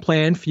income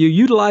plan for you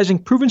utilizing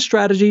proven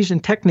strategies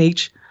and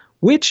techniques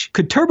which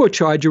could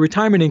turbocharge your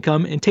retirement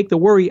income and take the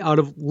worry out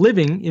of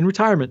living in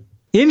retirement.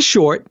 In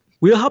short,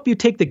 we'll help you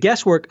take the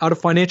guesswork out of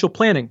financial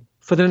planning.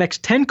 For the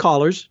next 10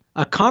 callers,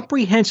 a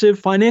comprehensive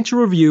financial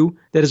review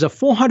that is a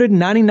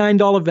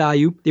 $499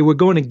 value that we're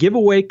going to give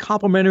away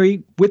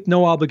complimentary with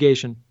no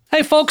obligation.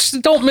 Hey, folks,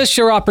 don't miss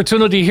your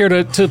opportunity here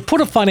to put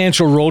a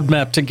financial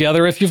roadmap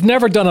together. If you've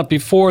never done it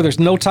before, there's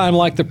no time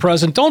like the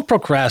present. Don't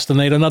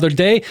procrastinate another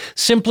day.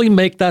 Simply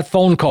make that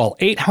phone call,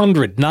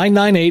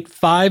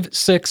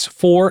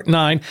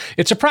 800-998-5649.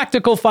 It's a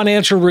practical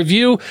financial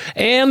review,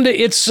 and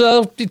it's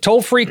a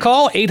toll-free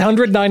call,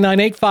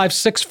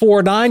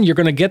 800-998-5649. You're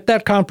going to get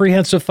that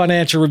comprehensive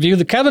financial review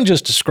that Kevin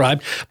just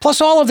described,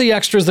 plus all of the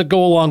extras that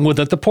go along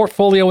with it, the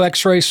portfolio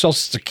x-ray, Social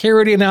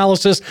Security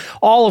analysis,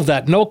 all of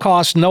that, no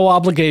cost, no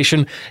obligation.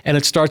 And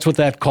it starts with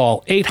that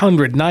call,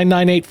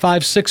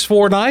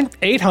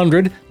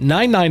 800-998-5649,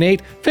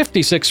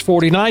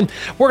 800-998-5649.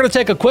 We're going to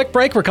take a quick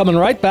break. We're coming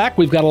right back.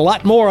 We've got a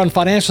lot more on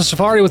Financial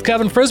Safari with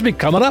Kevin Frisby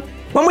coming up.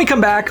 When we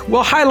come back,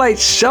 we'll highlight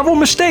several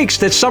mistakes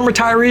that some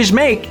retirees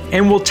make,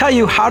 and we'll tell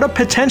you how to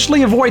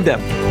potentially avoid them.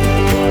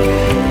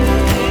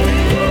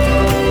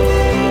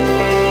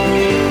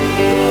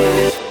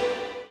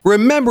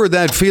 Remember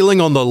that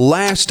feeling on the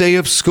last day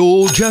of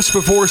school just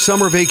before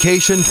summer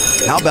vacation?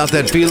 How about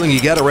that feeling you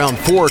get around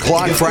 4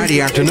 o'clock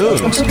Friday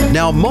afternoons?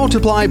 Now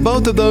multiply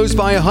both of those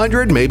by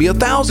 100, maybe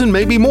 1,000,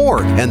 maybe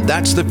more. And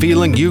that's the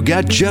feeling you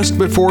get just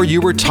before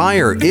you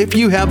retire if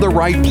you have the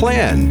right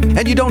plan.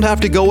 And you don't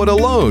have to go it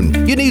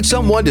alone. You need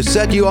someone to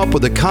set you up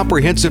with a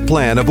comprehensive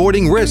plan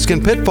avoiding risk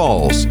and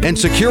pitfalls and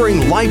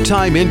securing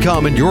lifetime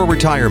income in your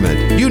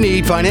retirement. You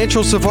need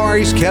Financial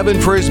Safari's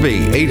Kevin Frisby,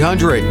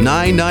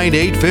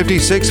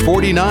 800-998-5649.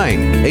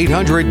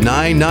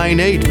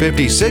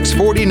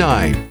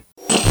 800-998-5649.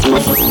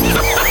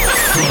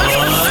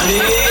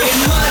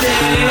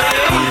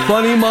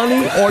 Funny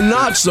money or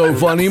not so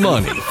funny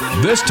money?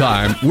 This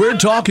time, we're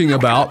talking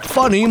about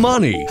funny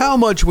money. How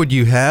much would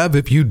you have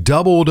if you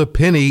doubled a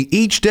penny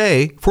each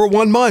day for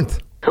 1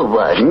 month?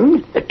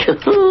 1,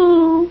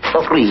 2,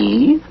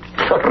 3.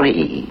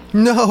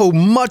 No,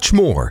 much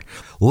more.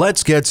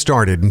 Let's get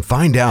started and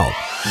find out.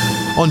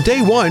 On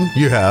day 1,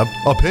 you have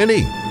a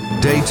penny.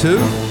 Day 2,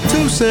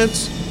 2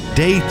 cents.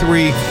 Day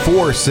 3,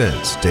 4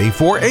 cents. Day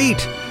 4,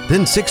 8.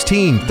 Then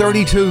 16,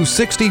 32,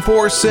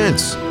 64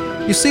 cents.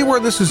 You see where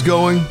this is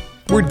going?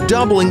 We're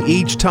doubling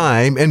each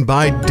time, and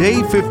by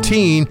day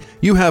 15,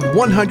 you have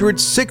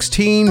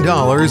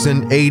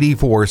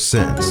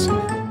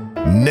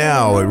 $116.84.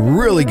 Now it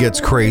really gets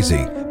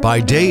crazy, By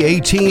day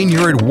 18,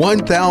 you're at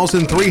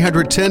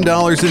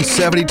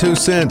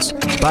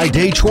 $1,310.72. By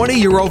day 20,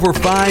 you're over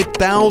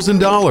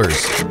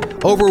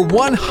 $5,000. Over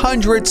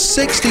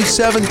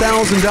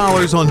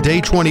 $167,000 on day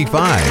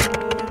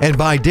 25. And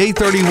by day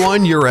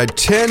 31, you're at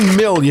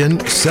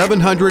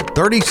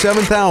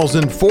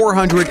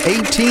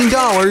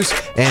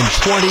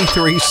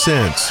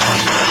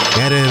 $10,737,418.23.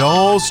 And it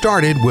all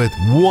started with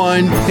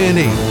 1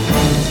 penny.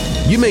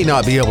 You may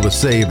not be able to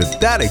save at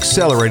that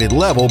accelerated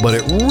level, but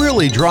it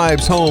really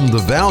drives home the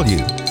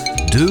value.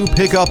 Do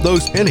pick up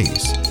those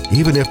pennies,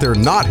 even if they're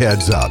not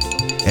heads up.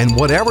 And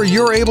whatever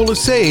you're able to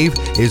save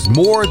is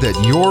more that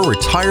your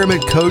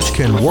retirement coach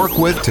can work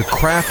with to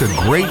craft a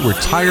great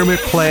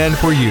retirement plan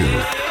for you.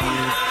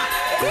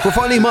 For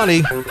Funny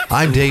Money,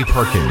 I'm Dave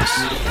Perkins.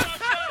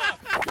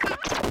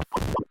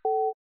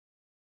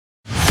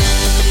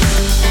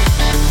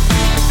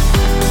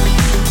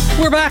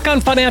 We're back on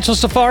Financial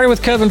Safari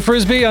with Kevin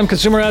Frisby. I'm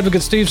consumer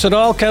advocate Steve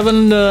Siddall.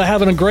 Kevin, we're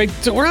having a great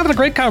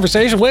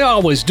conversation. We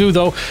always do,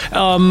 though.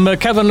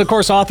 Kevin, of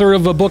course, author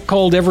of a book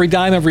called Every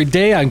Dime, Every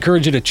Day. I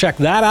encourage you to check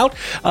that out.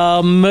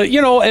 And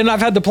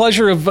I've had the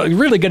pleasure of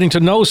really getting to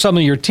know some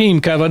of your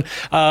team, Kevin.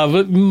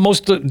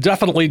 Most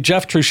definitely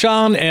Jeff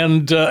Truchon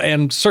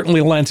and certainly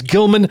Lance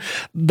Gilman.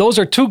 Those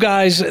are two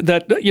guys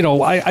that,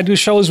 I do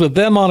shows with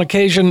them on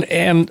occasion.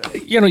 And,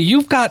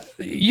 you've got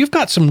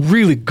some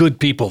really good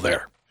people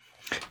there.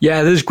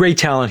 Yeah, there's great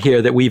talent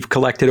here that we've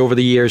collected over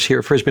the years here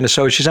at Frisby &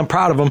 Associates. I'm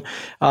proud of them.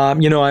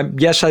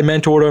 Yes, I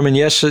mentored them, and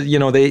yes,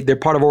 they're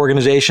part of our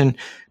organization.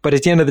 But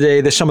at the end of the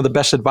day, they're some of the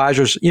best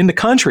advisors in the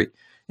country.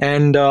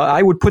 And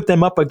I would put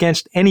them up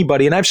against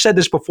anybody. And I've said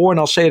this before, and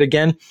I'll say it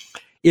again.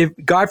 If,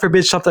 God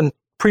forbid, something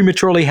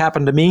prematurely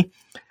happened to me,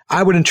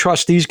 I would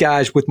entrust these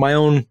guys with my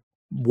own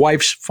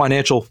wife's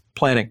financial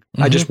planning.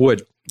 Mm-hmm. I just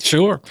would.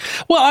 Sure.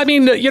 Well, I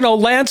mean,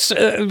 Lance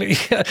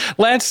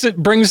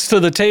brings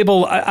to the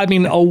table,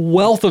 a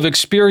wealth of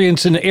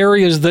experience in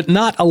areas that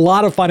not a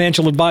lot of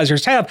financial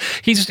advisors have.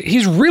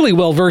 He's really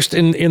well versed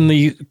in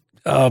the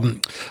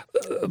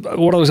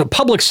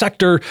public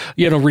sector,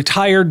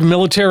 retired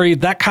military,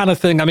 that kind of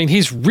thing. I mean,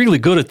 he's really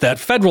good at that.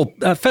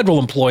 Federal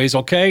employees,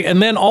 okay?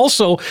 And then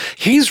also,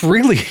 he's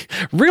really,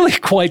 really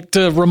quite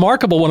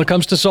remarkable when it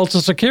comes to Social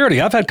Security.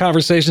 I've had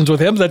conversations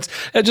with him that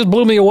just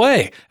blew me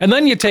away. And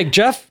then you take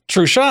Jeff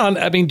Truchon.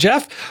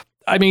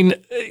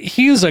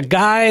 He's a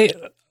guy,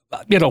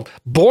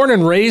 born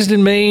and raised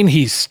in Maine.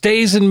 He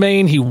stays in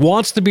Maine. He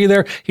wants to be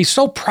there. He's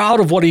so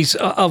proud of what he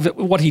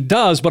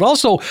does, but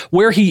also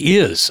where he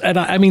is. And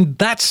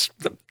that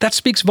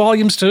speaks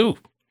volumes too.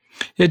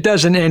 It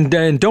does.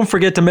 And don't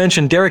forget to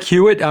mention Derek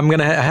Hewitt. I'm going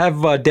to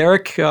have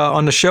Derek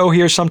on the show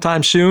here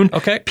sometime soon.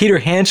 Okay. Peter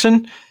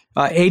Hansen,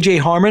 AJ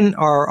Harmon,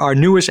 our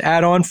newest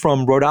add-on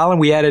from Rhode Island.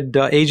 We added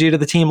AJ to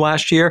the team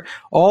last year.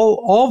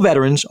 All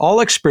veterans, all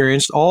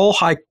experienced, all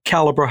high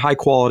caliber, high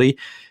quality.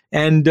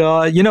 And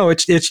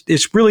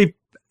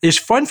it's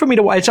fun for me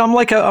to watch. I'm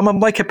like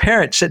a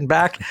parent sitting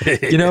back,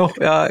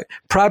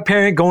 proud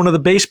parent going to the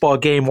baseball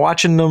game,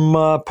 watching them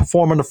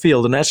perform on the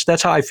field, and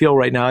that's how I feel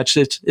right now. It's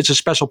a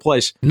special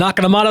place.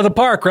 Knocking them out of the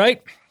park,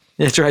 right?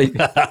 That's right.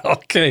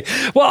 Okay.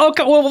 Well,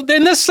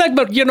 in this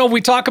segment, we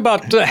talk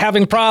about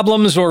having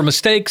problems or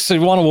mistakes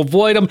and we want to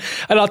avoid them.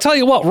 And I'll tell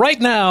you what, right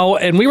now,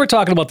 and we were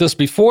talking about this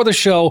before the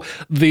show,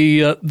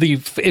 the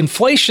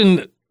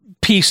inflation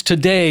piece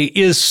today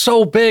is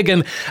so big.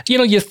 And,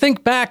 you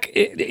think back,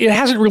 it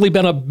hasn't really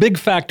been a big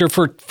factor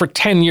for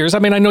 10 years. I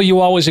mean, I know you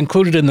always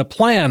include it in the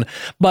plan,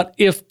 but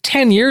if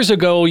 10 years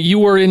ago you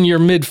were in your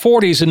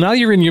mid-40s and now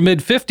you're in your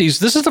mid-50s,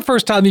 this is the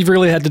first time you've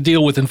really had to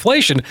deal with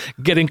inflation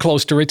getting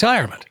close to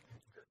retirement.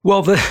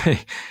 Well,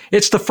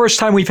 it's the first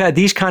time we've had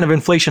these kind of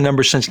inflation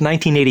numbers since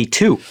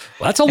 1982. Well,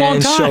 that's a long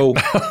time.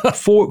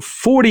 So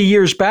 40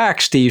 years back,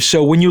 Steve.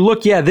 So when you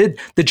look,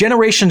 the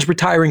generations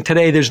retiring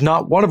today, there's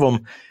not one of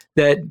them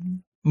that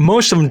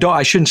most of them don't.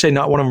 I shouldn't say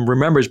not one of them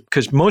remembers,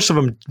 because most of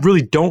them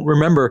really don't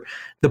remember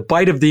the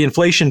bite of the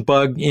inflation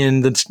bug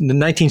in the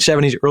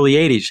 1970s, early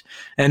 80s.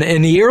 And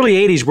in the early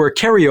 80s were a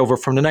carryover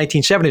from the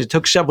 1970s. It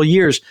took several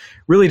years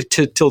really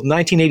till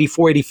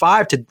 1984,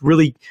 85 to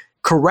really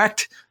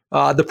correct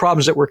the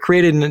problems that were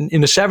created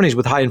in the 70s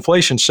with high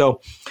inflation. So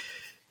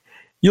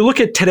you look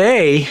at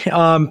today,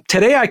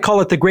 I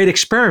call it the great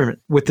experiment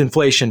with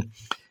inflation.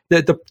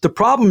 The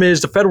problem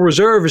is the Federal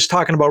Reserve is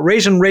talking about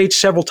raising rates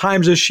several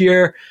times this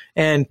year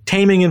and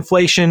taming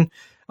inflation.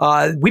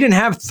 We didn't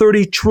have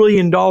 $30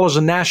 trillion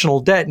in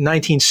national debt in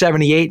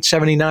 1978,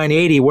 79,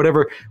 80,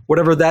 whatever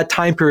that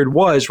time period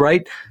was,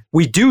 right?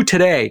 We do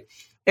today.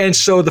 And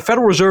so the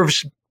Federal Reserve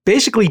is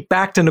basically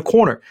backed in the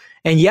corner.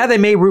 And they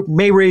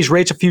may raise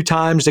rates a few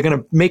times. They're going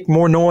to make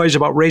more noise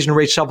about raising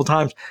rates several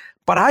times.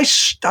 But I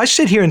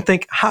sit here and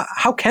think,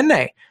 how can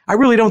they? I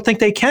really don't think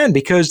they can,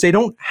 because they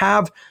don't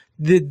have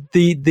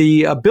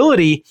the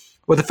ability,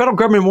 or the federal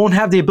government won't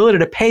have the ability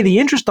to pay the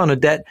interest on the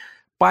debt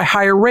by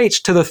higher rates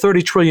to the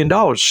 $30 trillion.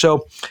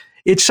 So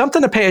it's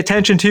something to pay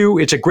attention to.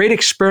 It's a great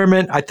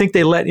experiment. I think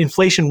they let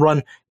inflation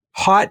run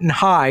hot and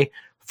high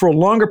for a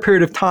longer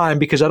period of time,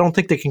 because I don't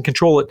think they can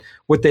control it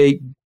what they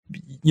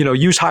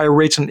use higher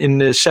rates in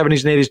the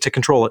 70s and 80s to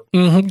control it.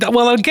 Mm-hmm.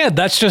 Well, again,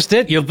 that's just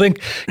it. You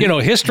think,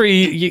 history,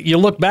 you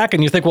look back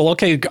and you think, well,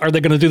 okay, are they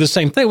going to do the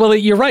same thing? Well,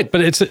 you're right,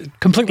 but it's a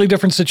completely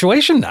different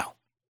situation now.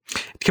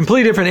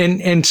 Completely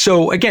different. And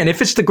so, again,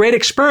 if it's the great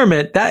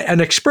experiment, that an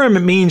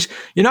experiment means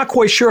you're not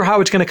quite sure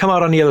how it's going to come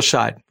out on the other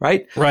side,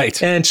 right?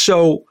 Right. And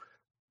so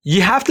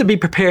you have to be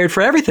prepared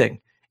for everything.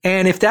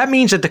 And if that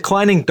means a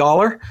declining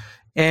dollar,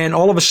 and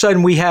all of a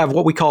sudden we have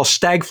what we call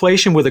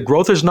stagflation, where the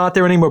growth is not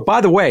there anymore.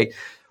 By the way,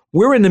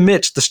 we're in the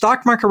midst. The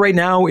stock market right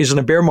now is in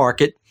a bear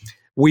market.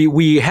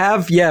 We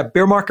have,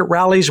 bear market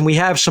rallies, and we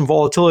have some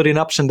volatility and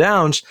ups and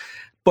downs.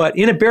 But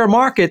in a bear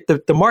market,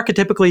 the market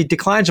typically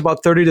declines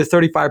about 30 to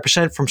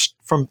 35%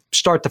 from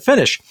start to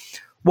finish.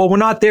 Well, we're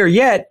not there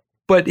yet,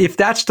 but if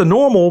that's the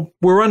normal,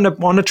 we're on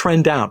the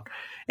trend down.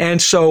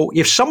 And so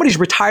if somebody's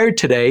retired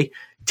today,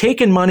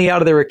 taking money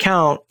out of their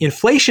account,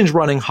 inflation's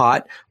running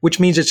hot,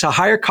 which means it's a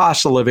higher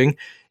cost of living.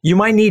 You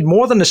might need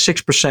more than the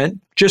 6%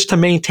 just to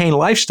maintain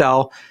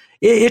lifestyle.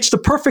 It's the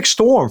perfect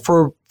storm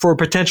for a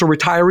potential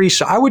retiree.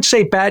 So I would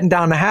say batten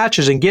down the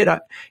hatches and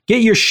get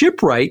your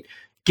ship right.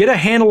 Get a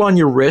handle on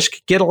your risk,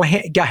 get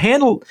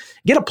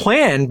a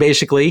plan,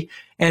 basically,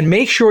 and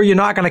make sure you're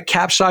not going to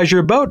capsize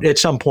your boat at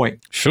some point.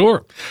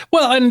 Sure.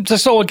 Well, and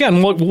so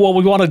again, what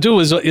we want to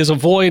do is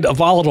avoid a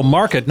volatile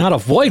market, not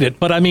avoid it,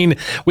 but I mean,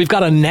 we've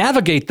got to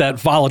navigate that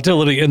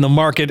volatility in the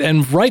market.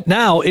 And right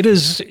now it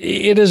is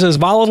as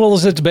volatile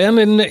as it's been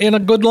in a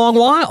good long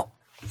while.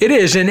 It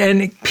is.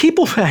 And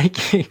people,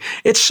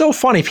 it's so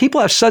funny.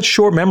 People have such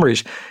short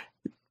memories.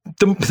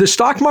 The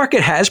stock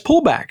market has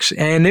pullbacks,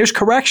 and there's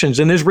corrections,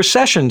 and there's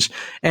recessions,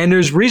 and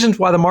there's reasons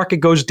why the market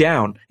goes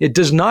down. It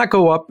does not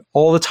go up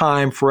all the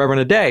time, forever and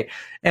a day.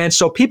 And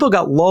so people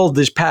got lulled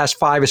this past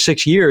 5 or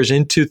 6 years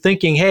into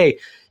thinking, hey,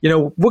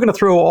 we're going to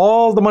throw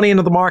all the money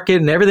into the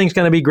market and everything's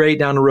going to be great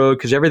down the road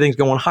because everything's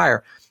going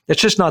higher.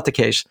 That's just not the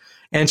case.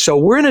 And so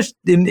we're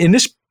in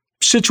this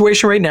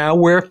situation right now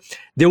where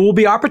there will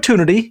be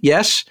opportunity,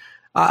 yes.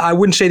 I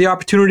wouldn't say the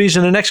opportunities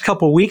in the next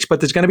couple of weeks, but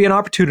there's going to be an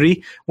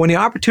opportunity. When the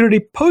opportunity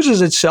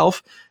poses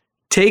itself,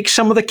 take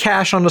some of the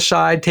cash on the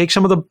side, take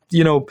some of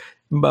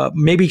the,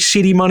 maybe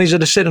CD monies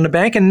that are sitting in the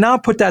bank, and now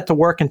put that to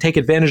work and take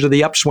advantage of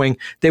the upswing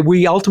that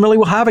we ultimately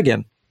will have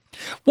again.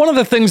 One of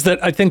the things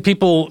that I think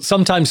people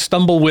sometimes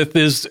stumble with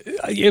is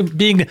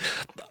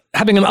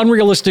having an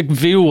unrealistic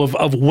view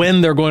of when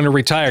they're going to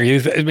retire.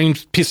 I mean,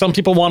 some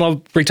people want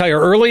to retire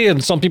early,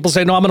 and some people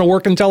say, no, I'm going to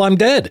work until I'm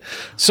dead.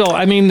 So,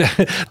 I mean,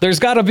 there's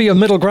got to be a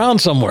middle ground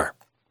somewhere.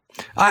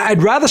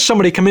 I'd rather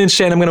somebody come in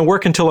saying, I'm going to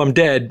work until I'm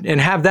dead, and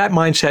have that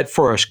mindset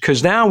first,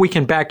 because now we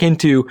can back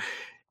into,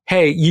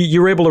 hey,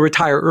 you're able to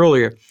retire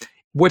earlier.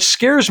 What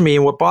scares me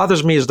and what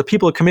bothers me is the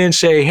people that come in and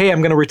say, hey,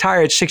 I'm going to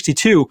retire at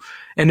 62,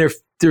 and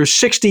they're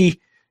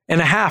 60 and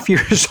a half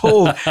years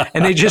old,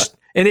 and they just...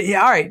 all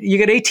right, you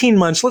got 18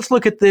 months. Let's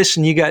look at this.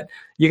 And you're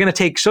going to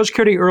take Social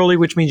Security early,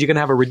 which means you're going to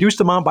have a reduced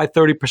amount by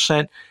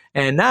 30%.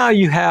 And now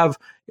you have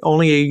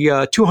only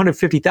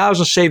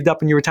 $250,000 saved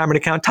up in your retirement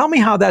account. Tell me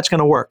how that's going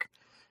to work.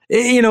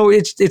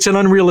 It's an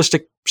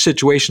unrealistic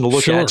situation to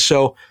look at.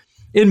 So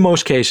in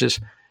most cases,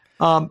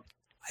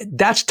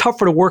 that's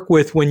tougher to work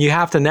with when you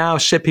have to now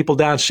sit people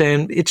down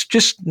saying, it's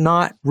just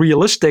not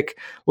realistic.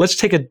 Let's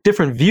take a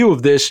different view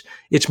of this.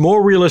 It's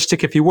more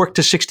realistic if you work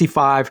to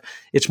 65.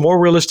 It's more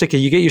realistic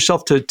if you get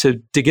yourself to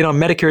get on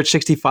Medicare at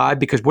 65,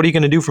 because what are you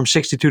going to do from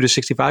 62 to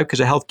 65 because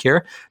of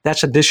healthcare?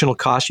 That's additional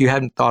cost you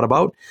hadn't thought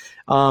about.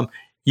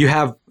 You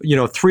have,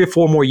 3 or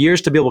 4 more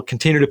years to be able to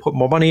continue to put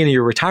more money into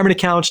your retirement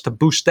accounts to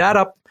boost that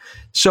up.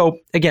 So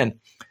again,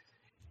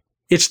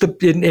 it's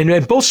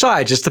in both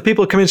sides. It's the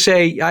people who come in and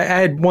say, I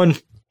had one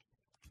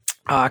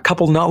a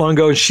couple not long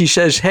ago, and she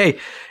says, hey,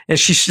 and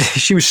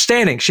she was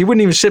standing. She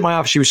wouldn't even sit in my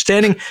office. She was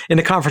standing in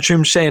the conference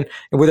room saying,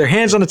 and with her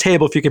hands on the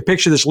table, if you can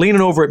picture this,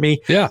 leaning over at me,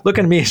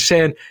 looking at me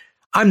saying,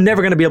 I'm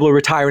never going to be able to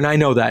retire, and I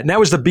know that. And that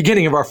was the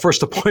beginning of our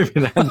first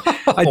appointment.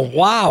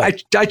 Wow.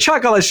 I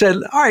chuckled. I said,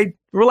 all right,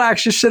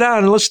 relax, just sit down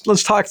and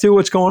let's talk through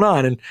what's going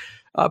on. And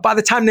by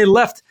the time they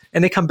left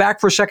and they come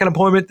back for a second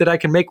appointment that I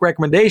can make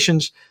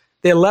recommendations,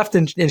 they left,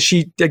 and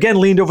she again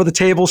leaned over the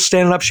table,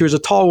 standing up. She was a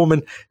tall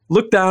woman,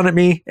 looked down at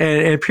me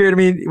and peered at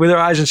me with her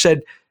eyes and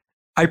said,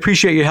 I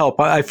appreciate your help.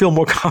 I feel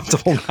more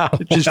comfortable now.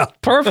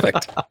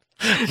 Perfect.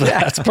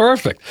 That's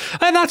perfect.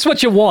 And that's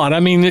what you want. I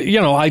mean,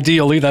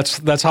 ideally,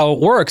 that's how it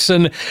works.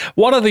 And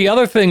one of the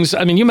other things,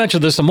 I mean, you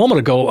mentioned this a moment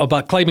ago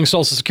about claiming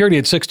Social Security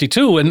at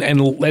 62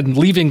 and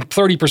leaving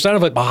 30%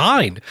 of it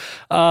behind.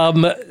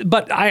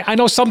 But I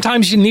know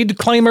sometimes you need to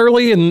claim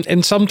early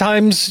and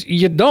sometimes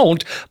you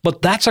don't.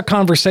 But that's a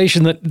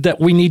conversation that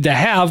we need to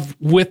have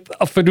with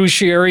a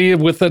fiduciary,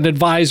 with an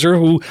advisor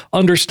who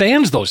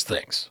understands those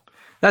things.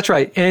 That's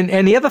right.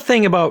 And the other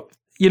thing about,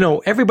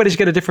 everybody's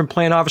got a different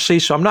plan, obviously.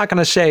 So I'm not going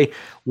to say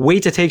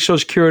wait to take Social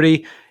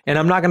Security, and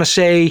I'm not going to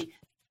say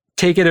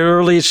take it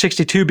early at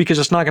 62 because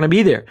it's not going to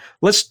be there.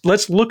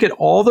 Let's look at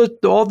all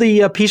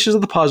the pieces of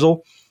the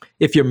puzzle.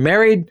 If you're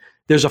married,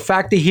 there's a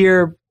factor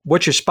here.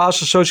 What's your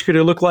spouse's Social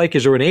Security look like?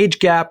 Is there an age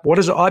gap?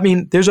 There's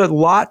a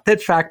lot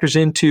that factors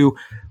into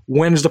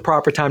when is the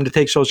proper time to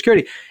take Social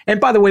Security. And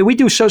by the way, we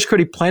do Social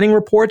Security planning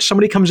reports.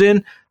 Somebody comes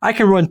in, I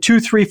can run 2,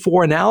 3,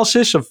 4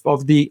 analysis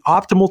of the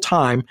optimal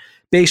time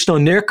based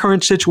on their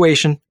current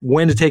situation,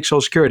 when to take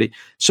Social Security.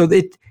 So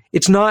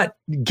it's not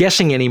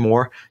guessing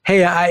anymore.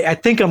 Hey, I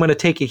think I'm going to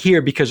take it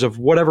here because of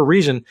whatever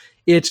reason.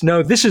 It's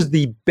no, this is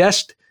the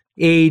best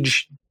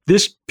age,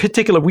 this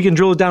particular, we can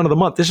drill it down to the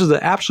month. This is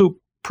the absolute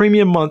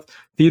premium month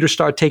for you to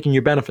start taking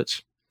your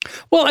benefits.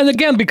 Well, and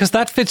again, because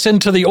that fits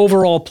into the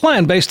overall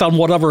plan based on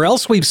whatever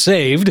else we've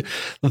saved,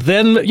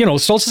 then,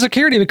 Social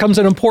Security becomes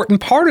an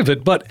important part of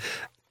it. But,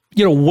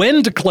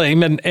 when to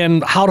claim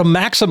and how to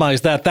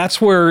maximize that,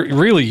 that's where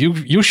really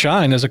you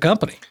shine as a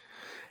company.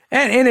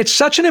 And it's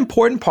such an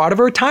important part of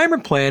a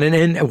retirement plan.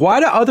 And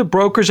why do other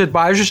brokers,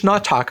 advisors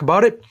not talk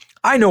about it?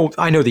 I know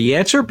the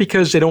answer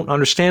because they don't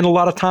understand a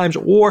lot of times,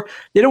 or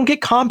they don't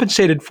get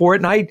compensated for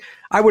it. And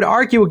I would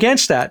argue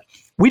against that.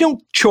 We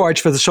don't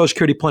charge for the Social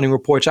Security planning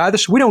reports either,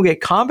 so we don't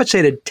get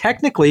compensated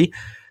technically.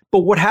 But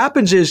what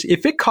happens is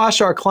if it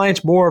costs our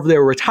clients more of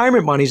their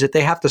retirement monies that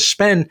they have to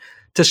spend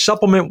to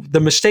supplement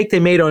the mistake they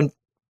made on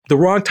the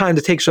wrong time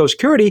to take Social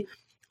Security,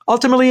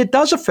 ultimately it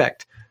does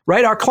affect,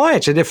 right, our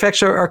clients. It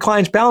affects our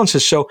clients'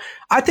 balances. So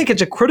I think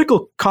it's a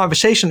critical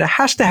conversation that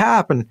has to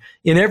happen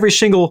in every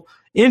single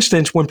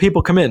instance when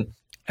people come in.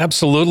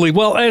 Absolutely.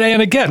 Well,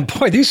 and again,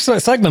 boy, these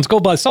segments go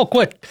by so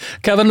quick.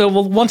 Kevin,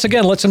 once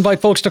again, let's invite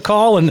folks to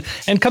call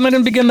and come in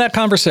and begin that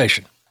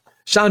conversation.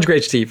 Sounds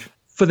great, Steve.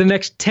 For the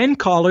next 10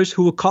 callers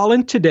who will call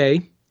in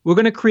today, we're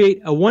going to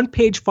create a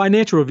one-page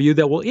financial review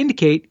that will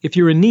indicate if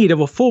you're in need of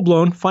a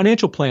full-blown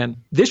financial plan.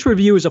 This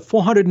review is a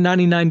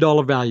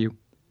 $499 value.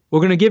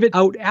 We're going to give it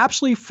out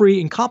absolutely free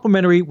and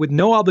complimentary with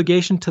no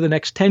obligation to the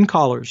next 10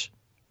 callers.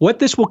 What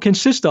this will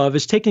consist of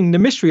is taking the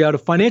mystery out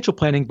of financial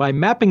planning by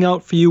mapping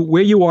out for you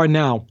where you are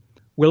now.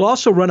 We'll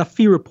also run a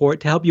fee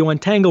report to help you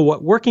untangle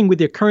what working with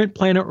your current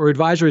planner or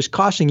advisor is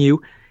costing you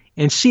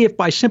and see if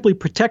by simply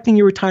protecting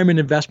your retirement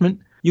investment,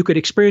 you could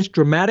experience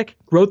dramatic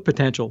growth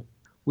potential.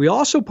 We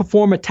also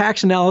perform a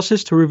tax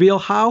analysis to reveal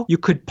how you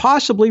could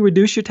possibly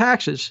reduce your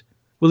taxes.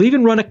 We'll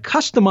even run a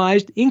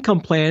customized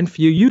income plan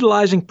for you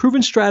utilizing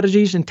proven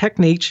strategies and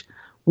techniques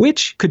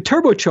which could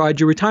turbocharge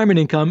your retirement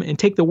income and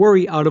take the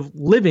worry out of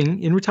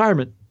living in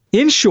retirement.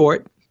 In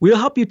short, we'll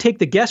help you take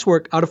the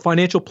guesswork out of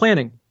financial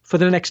planning. For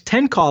the next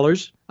 10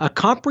 callers, a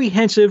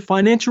comprehensive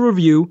financial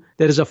review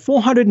that is a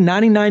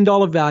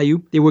 $499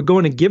 value that we're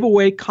going to give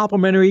away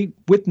complimentary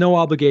with no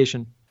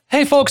obligation.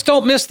 Hey, folks,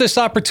 don't miss this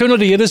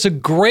opportunity. It is a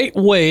great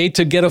way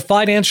to get a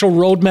financial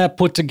roadmap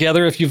put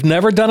together. If you've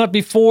never done it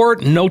before,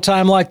 no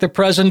time like the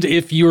present.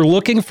 If you're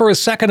looking for a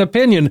second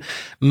opinion,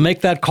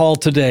 make that call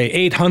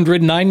today,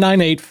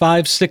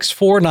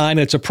 800-998-5649.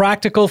 It's a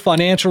practical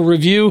financial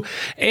review,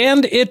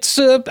 and it's,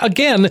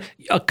 again,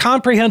 a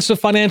comprehensive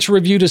financial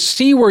review to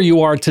see where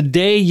you are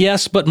today,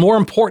 yes, but more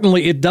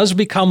importantly, it does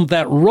become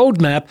that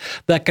roadmap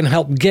that can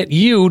help get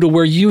you to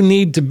where you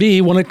need to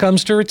be when it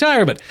comes to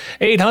retirement.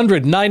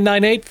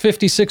 800-998-5649.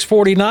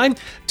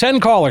 10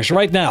 callers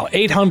right now,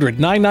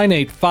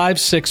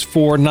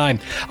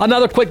 800-998-5649.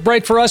 Another quick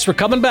break for us. We're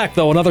coming back,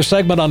 though. Another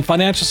segment on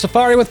Financial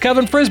Safari with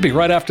Kevin Frisby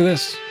right after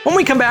this. When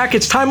we come back,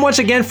 it's time once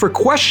again for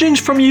questions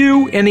from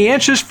you and the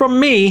answers from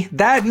me.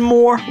 That and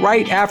more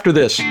right after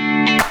this.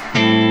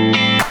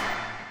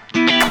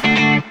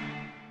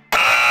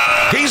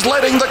 He's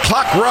letting the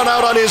clock run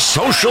out on his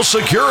Social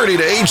Security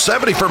to age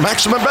 70 for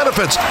maximum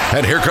benefits.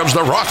 And here comes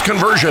the Roth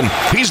conversion.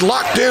 He's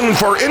locked in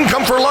for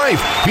income for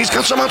life. He's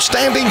got some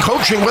outstanding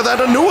coaching with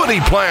that annuity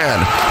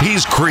plan.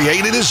 He's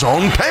created his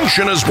own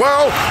pension as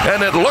well,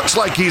 and it looks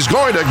like he's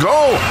going to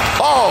go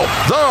all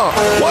the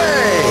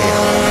way.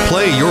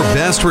 Play your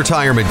best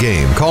retirement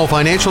game. Call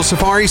Financial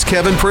Safari's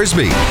Kevin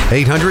Frisby.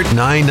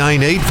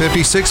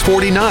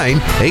 800-998-5649.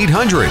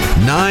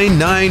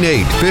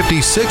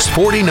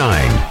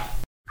 800-998-5649.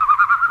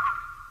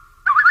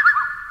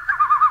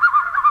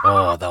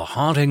 Oh, the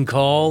haunting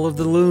call of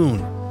the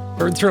loon,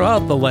 heard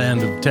throughout the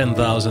land of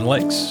 10,000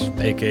 lakes,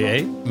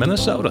 a.k.a.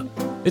 Minnesota.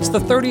 It's the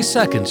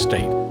 32nd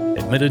state,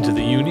 admitted to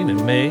the Union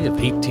in May of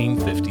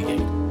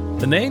 1858.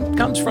 The name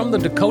comes from the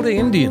Dakota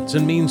Indians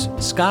and means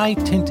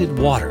sky-tinted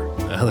water.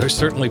 Now, there's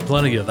certainly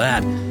plenty of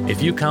that.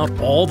 If you count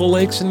all the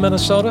lakes in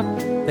Minnesota,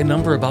 they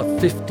number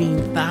about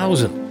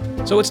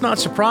 15,000. So it's not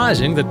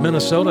surprising that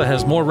Minnesota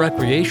has more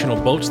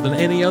recreational boats than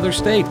any other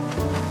state.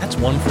 That's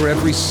one for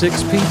every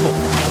 6 people.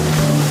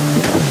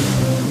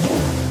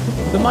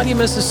 The mighty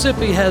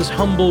Mississippi has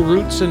humble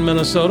roots in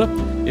Minnesota.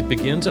 It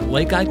begins at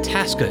Lake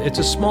Itasca. It's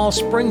a small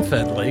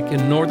spring-fed lake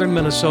in northern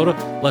Minnesota,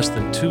 less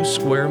than 2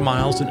 square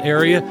miles in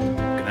area. You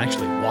can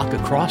actually walk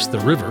across the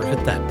river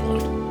at that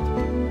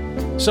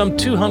point. Some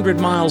 200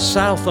 miles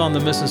south on the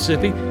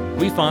Mississippi,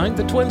 we find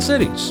the Twin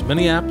Cities,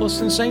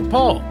 Minneapolis and St.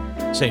 Paul.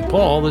 St.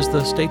 Paul is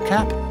the state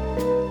capital.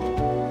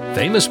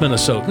 Famous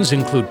Minnesotans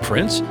include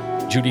Prince,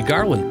 Judy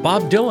Garland,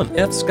 Bob Dylan,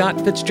 F.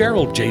 Scott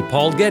Fitzgerald, J.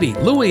 Paul Getty,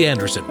 Louis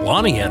Anderson,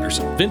 Lonnie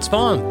Anderson, Vince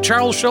Vaughn,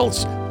 Charles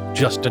Schultz,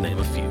 just to name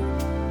a few.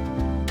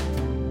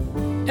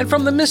 And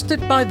from the Missed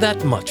It by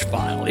That Much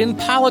file, in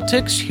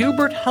politics,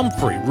 Hubert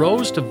Humphrey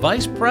rose to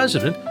vice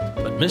president,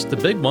 but missed the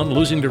big one,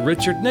 losing to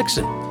Richard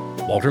Nixon.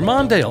 Walter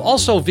Mondale,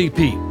 also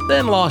VP,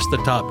 then lost the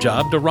top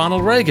job to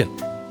Ronald Reagan.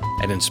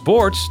 And in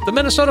sports, the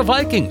Minnesota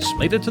Vikings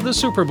made it to the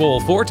Super Bowl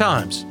 4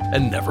 times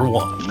and never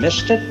won.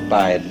 Missed it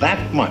by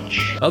that much.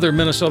 Other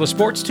Minnesota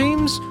sports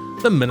teams,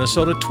 the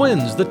Minnesota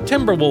Twins, the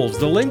Timberwolves,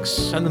 the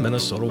Lynx, and the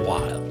Minnesota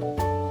Wild.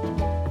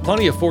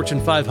 Plenty of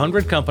Fortune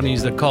 500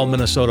 companies that call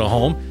Minnesota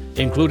home,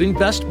 including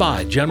Best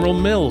Buy, General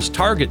Mills,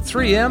 Target,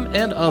 3M,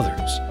 and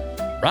others.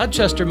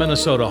 Rochester,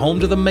 Minnesota, home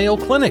to the Mayo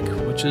Clinic,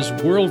 which is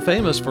world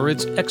famous for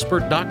its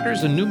expert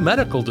doctors and new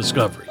medical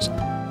discoveries.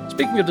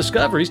 Speaking of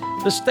discoveries,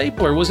 the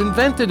stapler was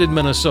invented in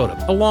Minnesota,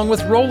 along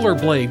with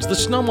rollerblades, the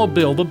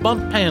snowmobile, the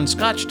bump pan,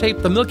 Scotch tape,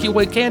 the Milky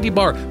Way candy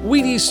bar,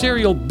 Wheaties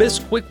cereal,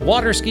 Bisquick,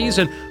 water skis,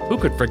 and who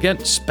could forget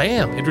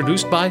Spam,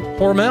 introduced by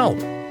Hormel,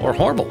 or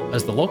Hormel,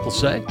 as the locals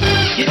say.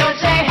 You don't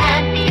say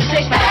hand, you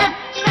say Spam.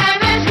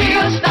 Spam is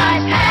real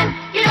spice hand.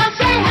 You don't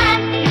say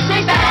hand, you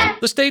say Spam.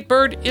 The state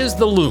bird is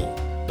the loon.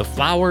 The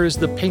flower is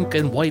the pink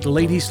and white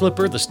lady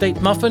slipper. The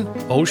state muffin?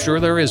 Oh, sure,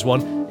 there is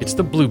one. It's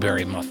the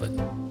blueberry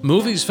muffin.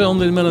 Movies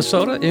filmed in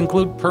Minnesota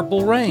include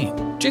Purple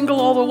Rain, Jingle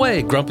All the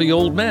Way, Grumpy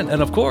Old Men,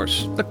 and of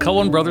course, the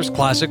Coen brothers'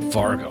 classic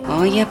Fargo.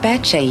 Oh, you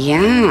betcha,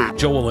 yeah.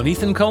 Joel and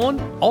Ethan Coen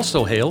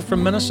also hail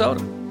from Minnesota.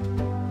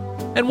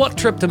 And what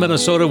trip to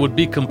Minnesota would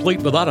be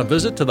complete without a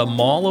visit to the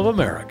Mall of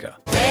America?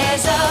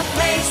 There's a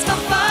place for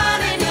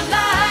fun in your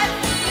life,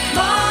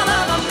 Mall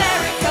of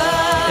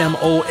America.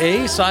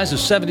 MOA, size of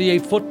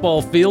 78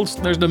 football fields.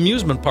 There's an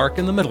amusement park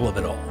in the middle of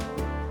it all.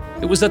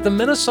 It was at the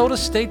Minnesota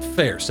State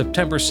Fair,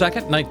 September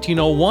 2nd,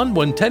 1901,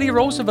 when Teddy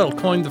Roosevelt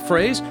coined the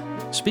phrase,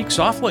 "Speak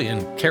softly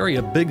and carry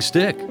a big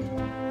stick."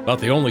 About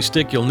the only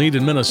stick you'll need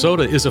in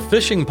Minnesota is a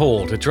fishing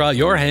pole to try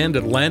your hand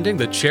at landing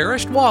the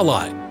cherished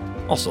walleye,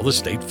 also the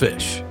state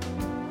fish.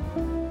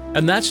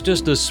 And that's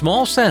just a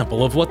small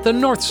sample of what the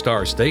North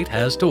Star State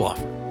has to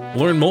offer.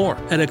 Learn more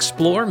at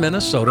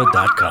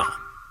exploreminnesota.com.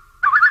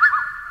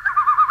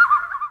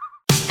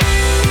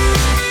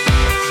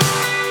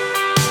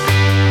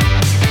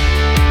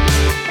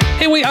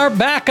 Hey, we are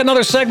back.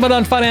 Another segment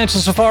on Financial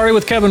Safari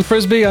with Kevin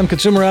Frisby. I'm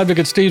consumer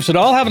advocate Steve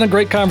Siddall, having a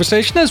great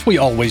conversation, as we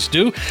always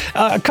do,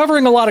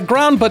 covering a lot of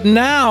ground. But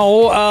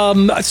now,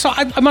 so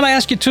I'm going to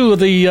ask you, too,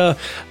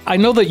 I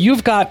know that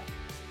you've got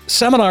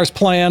seminars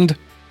planned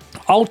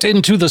out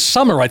into the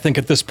summer, I think,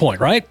 at this point,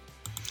 right?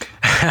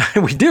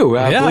 We do,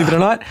 believe it or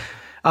not.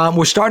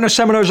 We're starting our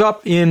seminars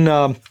up in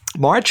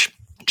March,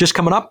 just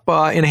coming up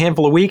in a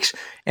handful of weeks.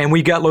 And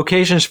we got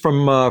locations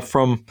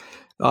from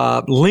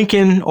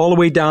Lincoln all the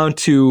way down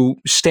to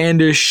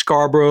Standish,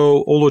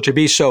 Scarborough, Old Orchard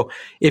Beach. So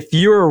if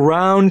you're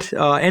around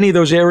any of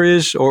those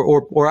areas,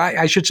 or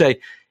I should say,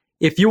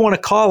 if you want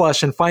to call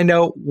us and find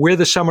out where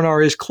the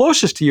seminar is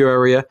closest to your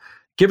area,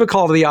 give a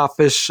call to the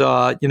office.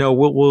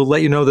 We'll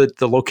let you know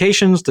the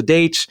locations, the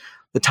dates,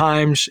 the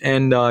times,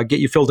 and get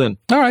you filled in.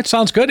 All right,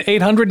 sounds good.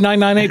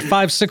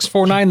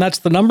 800-998-5649, that's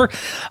the number.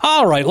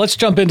 All right, let's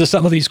jump into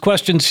some of these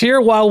questions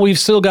here while we've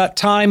still got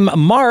time.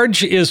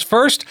 Marge is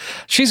first.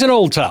 She's in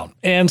Old Town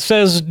and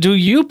says, do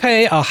you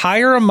pay a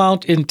higher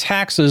amount in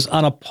taxes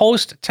on a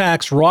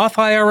post-tax Roth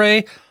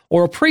IRA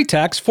or a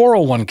pre-tax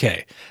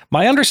 401k?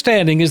 My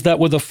understanding is that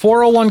with a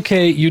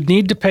 401k, you'd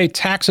need to pay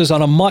taxes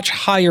on a much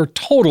higher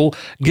total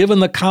given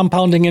the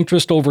compounding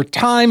interest over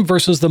time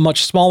versus the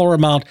much smaller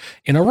amount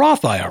in a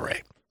Roth IRA.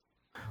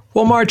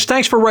 Well, Marge,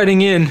 thanks for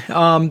writing in.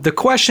 The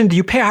question, do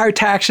you pay higher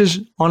taxes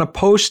on a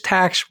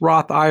post-tax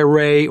Roth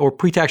IRA or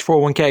pre-tax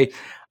 401k?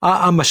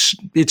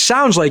 It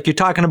sounds like you're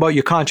talking about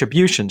your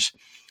contributions.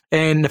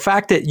 And the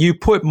fact that you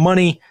put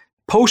money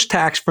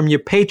post-tax from your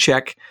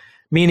paycheck,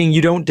 meaning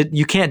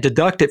you can't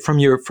deduct it from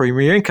your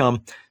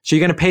income. So you're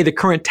going to pay the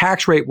current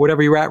tax rate,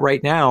 whatever you're at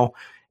right now,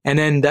 and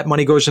then that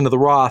money goes into the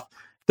Roth.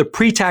 The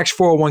pre-tax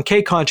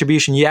 401k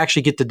contribution, you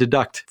actually get to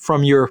deduct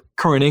from your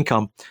current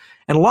income.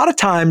 And a lot of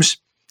times,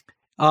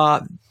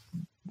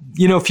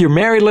 if you're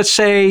married, let's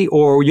say,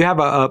 or you have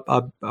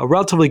a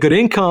relatively good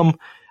income,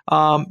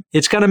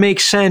 it's going to make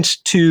sense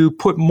to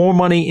put more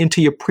money into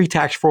your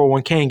pre-tax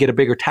 401k and get a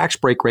bigger tax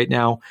break right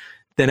now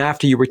than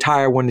after you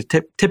retire, when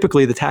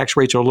typically the tax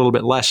rates are a little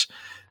bit less.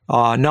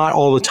 Not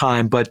all the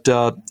time, but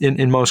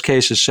in most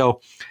cases.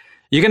 So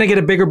you're going to get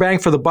a bigger bang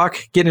for the buck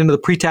getting into the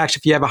pre-tax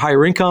if you have a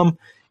higher income.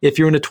 If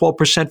you're in the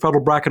 12%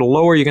 federal bracket or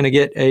lower, you're going to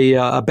get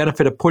a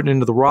benefit of putting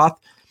into the Roth.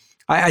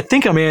 I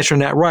think I'm answering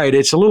that right.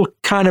 It's a little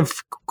kind of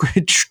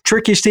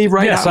tricky, Steve,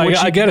 right? Yes,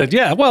 I get it.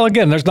 Yeah. Well,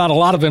 again, there's not a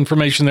lot of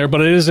information there,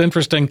 but it is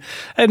interesting.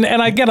 And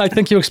again, I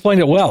think you explained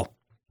it well.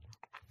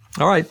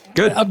 All right,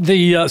 good.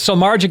 So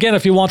Marge, again,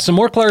 if you want some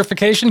more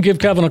clarification, give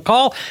Kevin a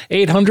call,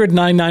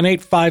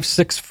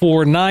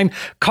 800-998-5649.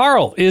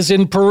 Carl is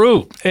in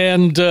Peru,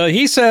 and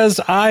he says,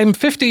 I'm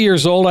 50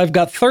 years old. I've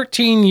got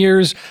 13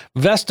 years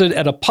vested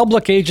at a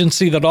public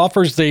agency that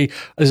offers is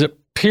it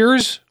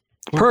PERS?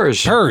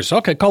 PERS.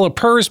 Okay, call it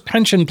PERS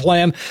pension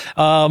plan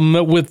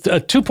with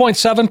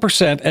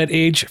 2.7% at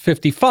age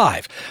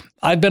 55.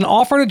 I've been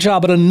offered a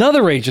job at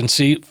another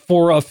agency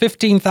for a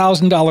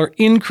 $15,000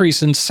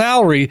 increase in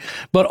salary,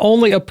 but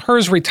only a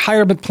PERS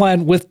retirement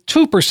plan with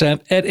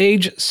 2% at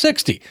age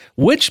 60.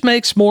 Which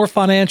makes more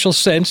financial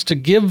sense to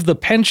give the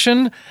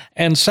pension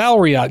and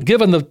salary,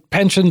 given the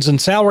pensions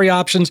and salary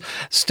options,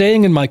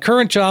 staying in my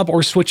current job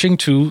or switching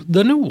to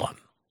the new one?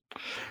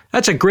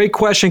 That's a great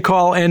question,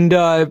 Carl. And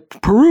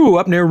Peru,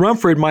 up near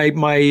Rumford, my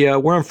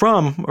where I'm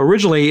from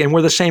originally, and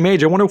we're the same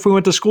age. I wonder if we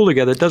went to school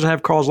together. It doesn't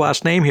have Carl's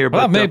last name here.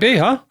 Well, but maybe,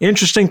 huh?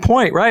 Interesting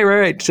point.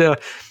 Right.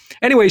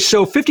 Anyway,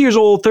 so 50 years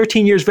old,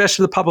 13 years vested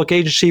in the public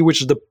agency, which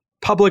is the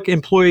Public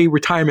Employee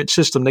Retirement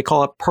System. They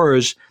call it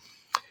PERS.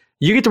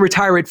 You get to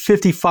retire at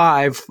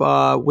 55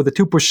 with a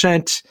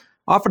 2%.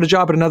 Offered a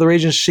job at another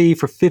agency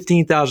for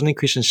 $15,000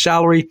 increase in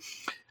salary.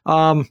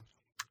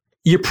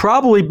 You're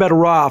probably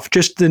better off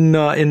just in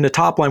the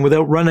top line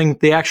without running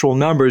the actual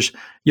numbers.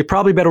 You're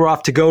probably better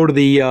off to go to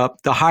the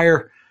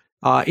higher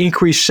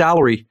increased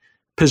salary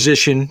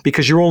position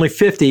because you're only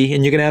 50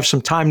 and you're going to have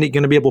some time that you're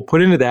going to be able to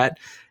put into that.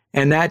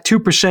 And that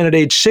 2% at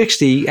age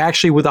 60,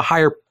 actually with a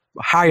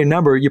higher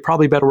number, you're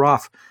probably better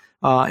off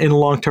in the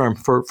long term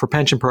for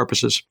pension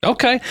purposes.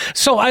 Okay,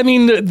 so I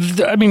mean,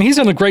 he's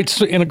in a great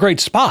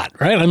spot,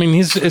 right? I mean,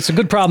 it's a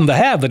good problem to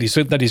have that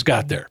he's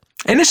got there.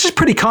 And this is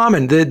pretty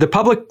common. The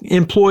public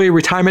employee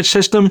retirement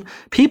system,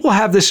 people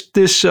have this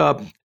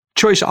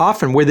choice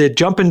often where they're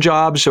jumping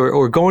jobs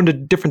or going to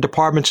different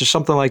departments or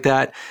something like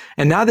that.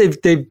 And now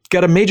they've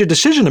got a major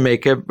decision to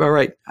make. All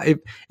right,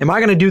 am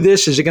I going to do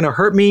this? Is it going to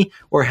hurt me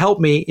or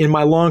help me in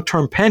my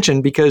long-term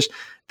pension? Because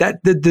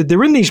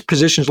they're in these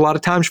positions a lot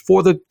of times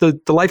for the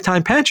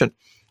lifetime pension.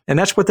 And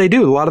that's what they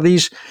do. A lot of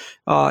these,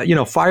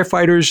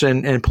 firefighters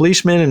and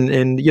policemen,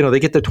 and they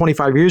get their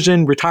 25 years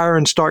in, retire,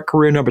 and start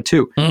career number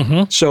 2.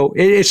 Mm-hmm. So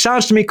it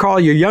sounds to me, Carl,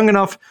 you're young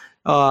enough.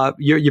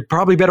 You're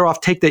probably better off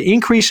take the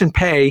increase in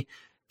pay.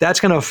 That's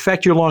going to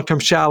affect your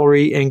long-term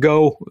salary and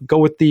go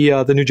with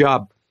the new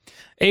job.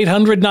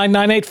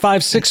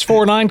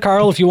 800-998-5649,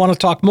 Carl, if you want to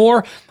talk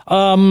more.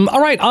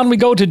 All right, on we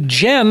go to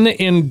Jen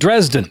in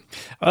Dresden.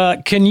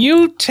 Can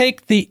you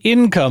take the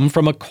income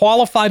from a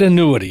qualified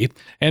annuity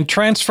and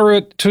transfer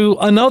it to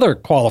another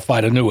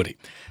qualified annuity?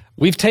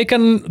 We've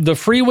taken the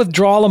free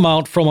withdrawal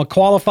amount from a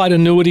qualified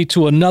annuity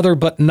to another,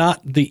 but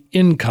not the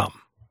income.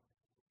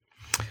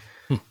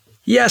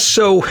 Yes,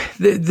 so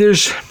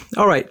there's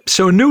all right.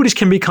 So annuities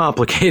can be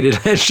complicated.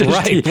 That's just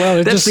right. Well,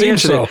 it just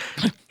seems so.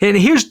 And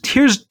here's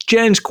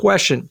Jen's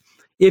question: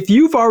 if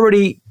you've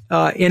already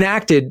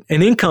enacted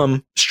an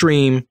income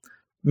stream,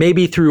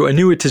 maybe through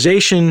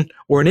annuitization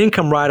or an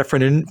income rider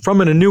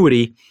from an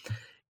annuity,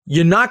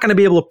 you're not going to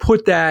be able to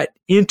put that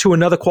into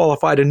another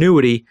qualified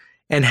annuity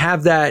and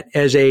have that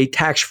as a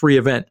tax-free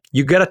event.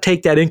 You got to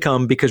take that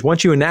income because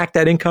once you enact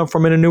that income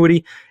from an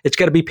annuity, it's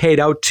got to be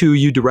paid out to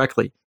you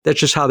directly. That's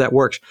just how that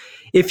works.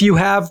 If you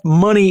have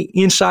money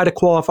inside a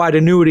qualified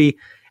annuity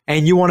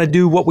and you want to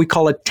do what we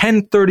call a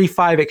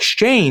 1035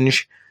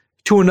 exchange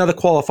to another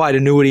qualified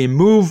annuity and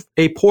move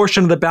a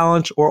portion of the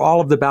balance or all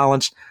of the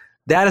balance,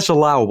 that is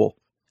allowable.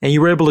 And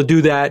you were able to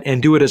do that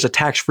and do it as a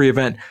tax-free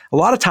event. A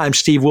lot of times,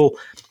 Steve,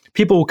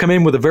 people will come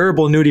in with a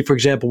variable annuity, for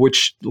example,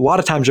 which a lot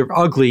of times are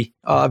ugly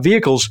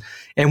vehicles,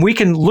 and we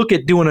can look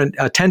at doing a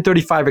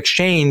 1035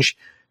 exchange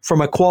from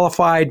a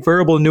qualified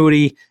variable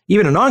annuity,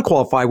 even a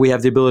non-qualified, we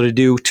have the ability to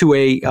do to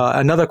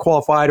another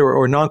qualified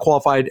or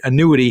non-qualified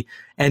annuity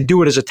and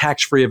do it as a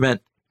tax-free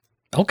event.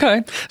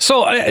 Okay.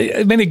 So,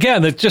 I mean,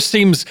 again, it just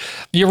seems,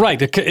 you're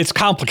right, it's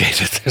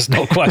complicated. There's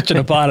no question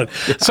about it.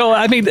 So,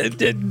 I mean,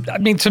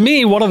 to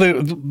me,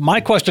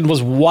 my question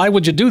was, why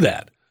would you do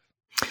that?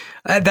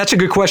 That's a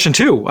good question,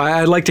 too.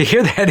 I'd like to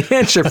hear that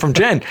answer from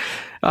Jen.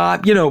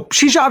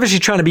 She's obviously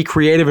trying to be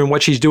creative in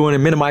what she's doing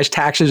and minimize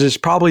taxes is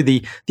probably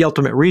the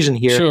ultimate reason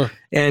here. Sure.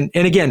 And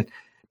again,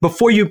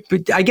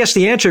 I guess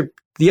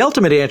the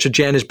ultimate answer,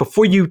 Jen, is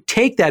before you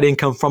take that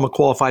income from a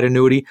qualified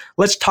annuity,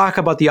 let's talk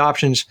about the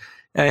options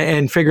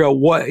and figure out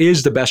what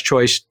is the best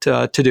choice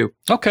to do.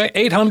 Okay,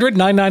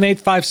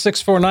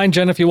 800-998-5649.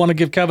 Jen, if you want to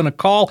give Kevin a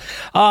call.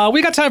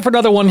 We got time for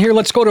another one here.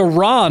 Let's go to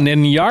Ron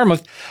in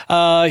Yarmouth.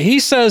 He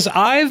says,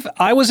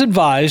 I was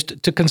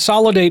advised to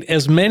consolidate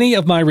as many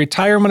of my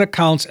retirement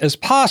accounts as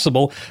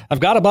possible. I've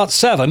got about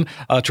 7,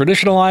 a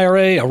traditional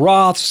IRA, a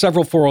Roth,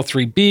 several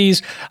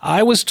 403Bs.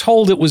 I was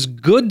told it was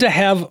good to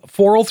have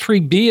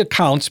 403B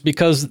accounts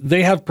because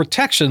they have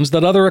protections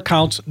that other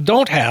accounts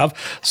don't have,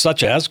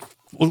 such as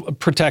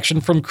protection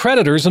from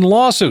creditors and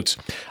lawsuits.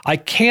 I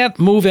can't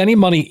move any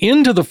money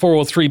into the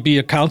 403B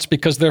accounts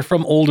because they're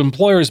from old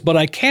employers, but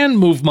I can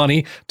move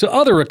money to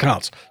other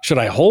accounts. Should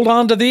I hold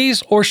on to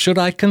these or should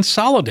I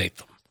consolidate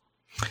them?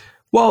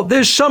 Well,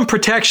 there's some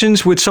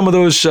protections with some of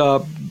those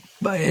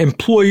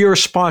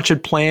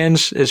employer-sponsored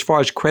plans as far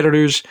as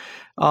creditors.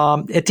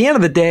 At the end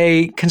of the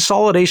day,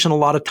 consolidation a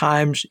lot of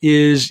times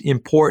is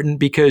important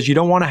because you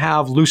don't want to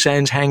have loose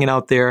ends hanging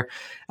out there.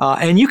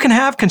 And you can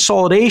have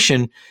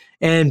consolidation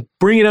and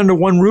bring it under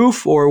one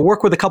roof or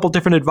work with a couple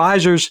different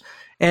advisors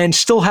and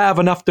still have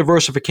enough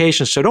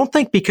diversification. So don't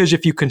think because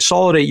if you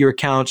consolidate your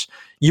accounts,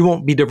 you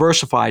won't be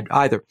diversified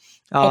either.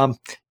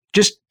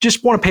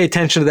 just want to pay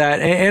attention to that.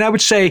 And I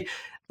would say,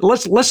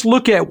 let's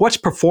look at what's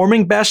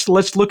performing best.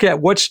 Let's look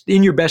at what's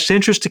in your best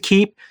interest to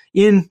keep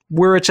in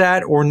where it's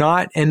at or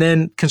not, and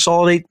then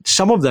consolidate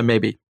some of them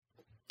maybe.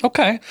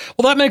 Okay.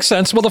 Well, that makes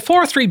sense. Well, the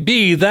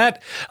 403B,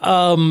 that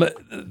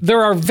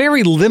there are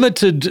very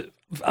limited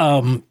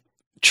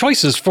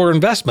choices for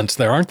investments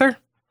there, aren't there?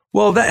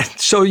 Well,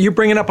 so you're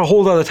bringing up a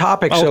whole other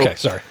topic. Okay,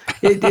 sorry.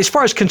 As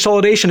far as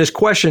consolidation, his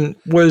question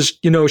was,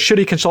 should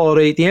he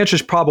consolidate? The answer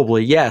is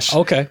probably yes.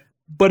 Okay.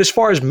 But as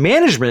far as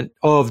management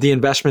of the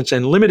investments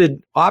and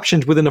limited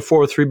options within the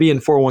 403B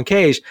and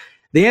 401ks,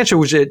 the answer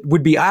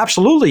would be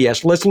absolutely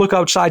yes. Let's look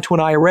outside to an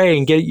IRA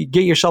and get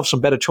yourself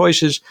some better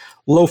choices,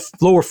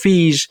 lower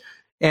fees,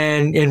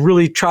 and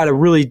really try to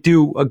really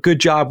do a good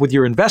job with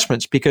your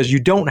investments, because you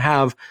don't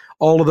have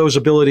all of those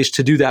abilities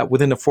to do that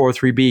within the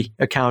 403B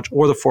account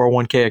or the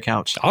 401k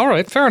accounts. All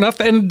right, fair enough.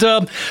 And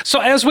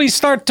so as we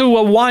start to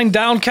wind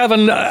down,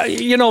 Kevin,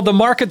 the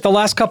market the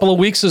last couple of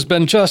weeks has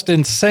been just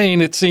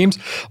insane, it seems.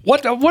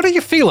 What are you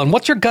feeling?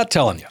 What's your gut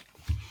telling you?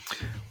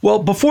 Well,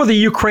 before the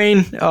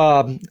Ukraine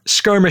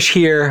skirmish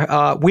here,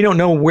 we don't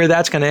know where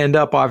that's going to end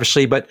up,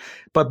 obviously. But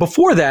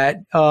before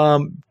that,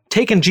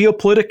 taking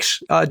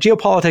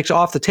geopolitics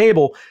off the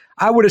table,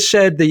 I would have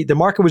said the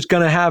market was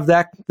going to have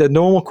the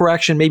normal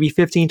correction, maybe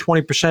 15,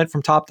 20%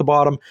 from top to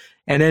bottom.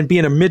 And then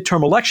being a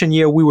midterm election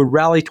year, we would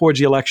rally towards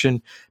the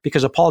election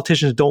because the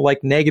politicians don't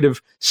like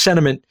negative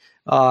sentiment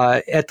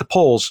at the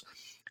polls.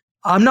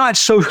 I'm not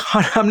so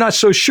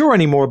sure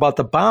anymore about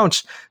the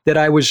bounce that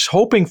I was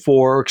hoping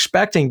for or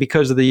expecting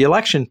because of the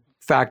election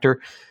factor.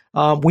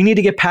 We need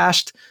to get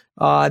past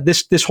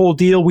this whole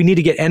deal. We need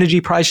to get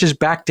energy prices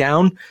back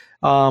down.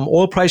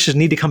 Oil prices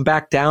need to come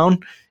back down,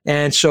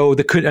 and so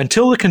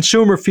until the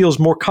consumer feels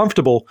more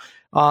comfortable,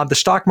 the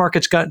stock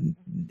market's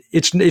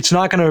it's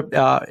not going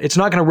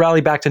to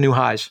rally back to new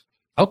highs.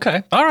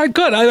 Okay. All right,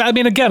 good. I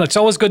mean, again, it's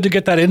always good to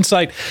get that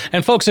insight.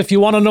 And folks, if you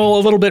want to know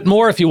a little bit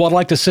more, if you would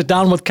like to sit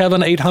down with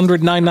Kevin,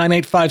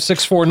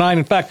 800-998-5649.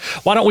 In fact,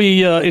 why don't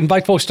we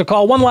invite folks to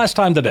call one last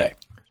time today?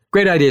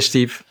 Great idea,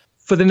 Steve.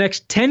 For the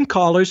next 10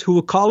 callers who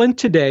will call in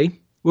today,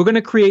 we're going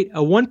to create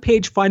a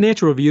one-page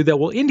financial review that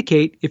will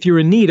indicate if you're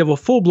in need of a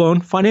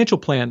full-blown financial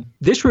plan.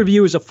 This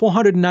review is a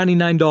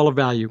 $499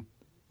 value.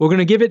 We're going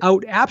to give it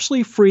out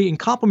absolutely free and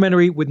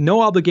complimentary with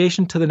no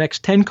obligation to the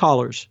next 10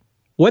 callers.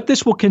 What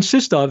this will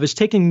consist of is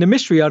taking the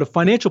mystery out of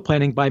financial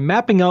planning by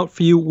mapping out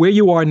for you where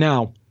you are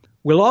now.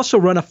 We'll also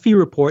run a fee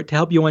report to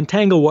help you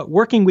untangle what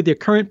working with your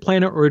current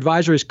planner or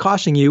advisor is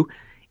costing you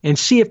and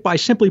see if by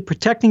simply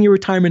protecting your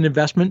retirement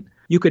investment,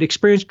 you could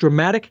experience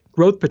dramatic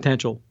growth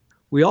potential.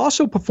 We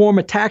also perform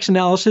a tax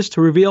analysis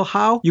to reveal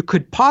how you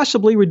could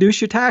possibly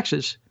reduce your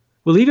taxes.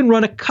 We'll even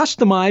run a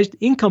customized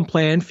income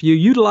plan for you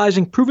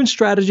utilizing proven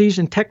strategies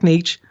and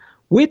techniques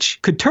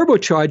which could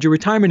turbocharge your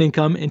retirement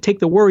income and take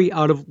the worry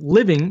out of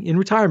living in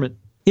retirement.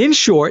 In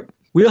short,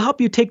 we'll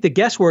help you take the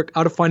guesswork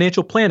out of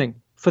financial planning.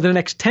 For the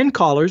next 10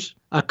 callers,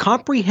 a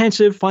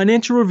comprehensive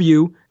financial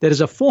review that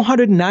is a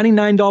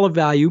 $499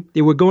 value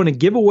that we're going to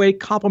give away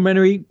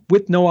complimentary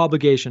with no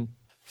obligation.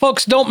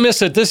 Folks, don't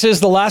miss it. This is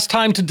the last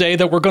time today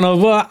that we're going to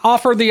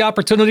offer the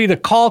opportunity to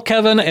call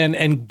Kevin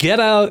and get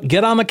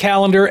on the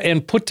calendar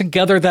and put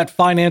together that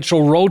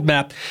financial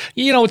roadmap.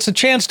 It's a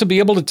chance to be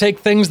able to take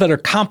things that are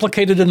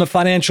complicated in the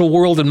financial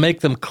world and make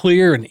them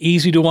clear and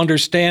easy to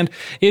understand.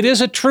 It is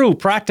a true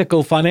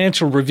practical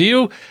financial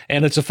review,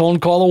 and it's a phone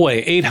call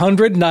away.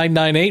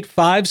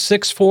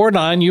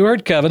 800-998-5649. You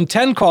heard Kevin.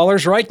 10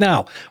 callers right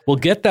now will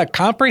get that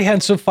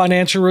comprehensive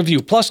financial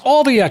review, plus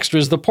all the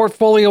extras, the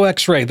portfolio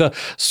x-ray, the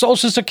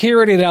Social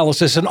Security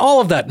analysis, and all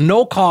of that.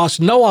 No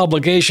cost, no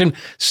obligation.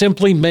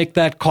 Simply make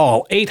that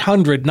call.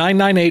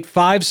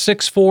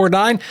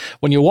 800-998-5649.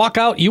 When you walk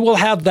out, you will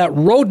have that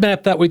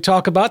roadmap that we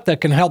talk about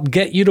that can help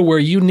get you to where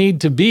you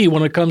need to be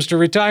when it comes to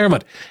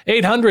retirement.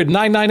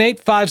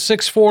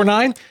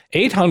 800-998-5649.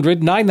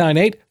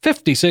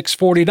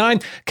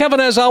 800-998-5649. Kevin,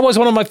 as always,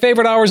 one of my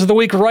favorite hours of the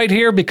week right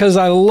here because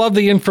I love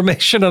the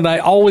information and I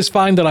always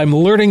find that I'm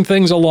learning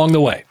things along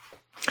the way.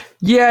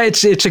 Yeah,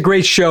 it's a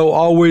great show.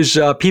 Always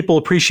people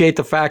appreciate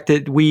the fact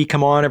that we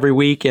come on every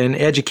week and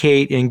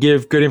educate and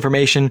give good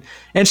information.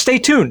 And stay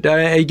tuned.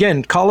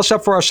 Again, call us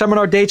up for our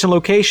seminar dates and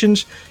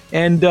locations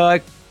and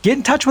get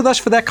in touch with us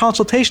for that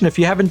consultation. If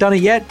you haven't done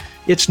it yet,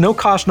 it's no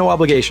cost, no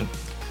obligation.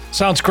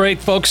 Sounds great,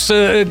 folks.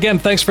 Again,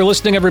 thanks for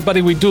listening,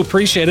 everybody. We do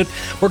appreciate it.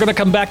 We're going to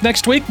come back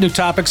next week. New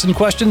topics and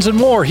questions and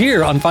more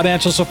here on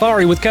Financial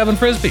Safari with Kevin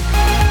Frisby.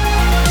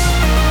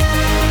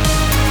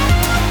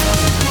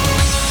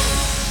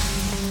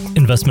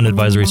 Investment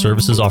advisory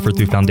services offered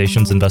through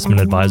Foundations Investment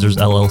Advisors,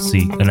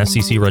 LLC, an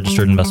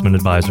SEC-registered investment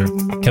advisor.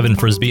 Kevin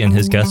Frisby and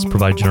his guests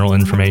provide general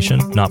information,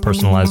 not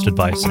personalized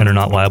advice, and are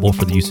not liable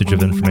for the usage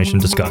of information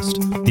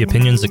discussed. The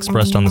opinions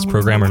expressed on this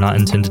program are not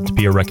intended to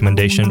be a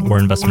recommendation or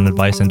investment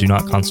advice and do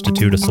not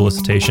constitute a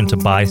solicitation to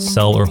buy,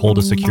 sell, or hold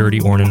a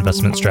security or an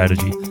investment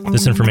strategy.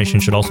 This information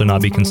should also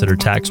not be considered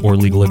tax or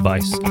legal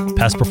advice.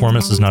 Past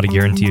performance is not a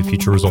guarantee of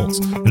future results.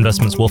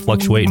 Investments will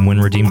fluctuate and when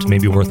redeemed may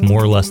be worth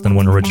more or less than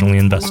when originally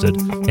invested.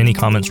 Any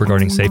comments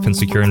regarding safe and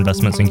secure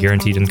investments and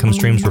guaranteed income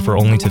streams refer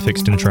only to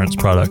fixed insurance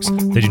products.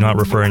 They do not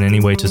refer in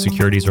any way to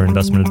securities or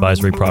investment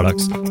advisory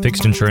products.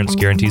 Fixed insurance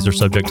guarantees are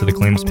subject to the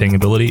claims paying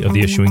ability of the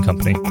issuing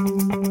company.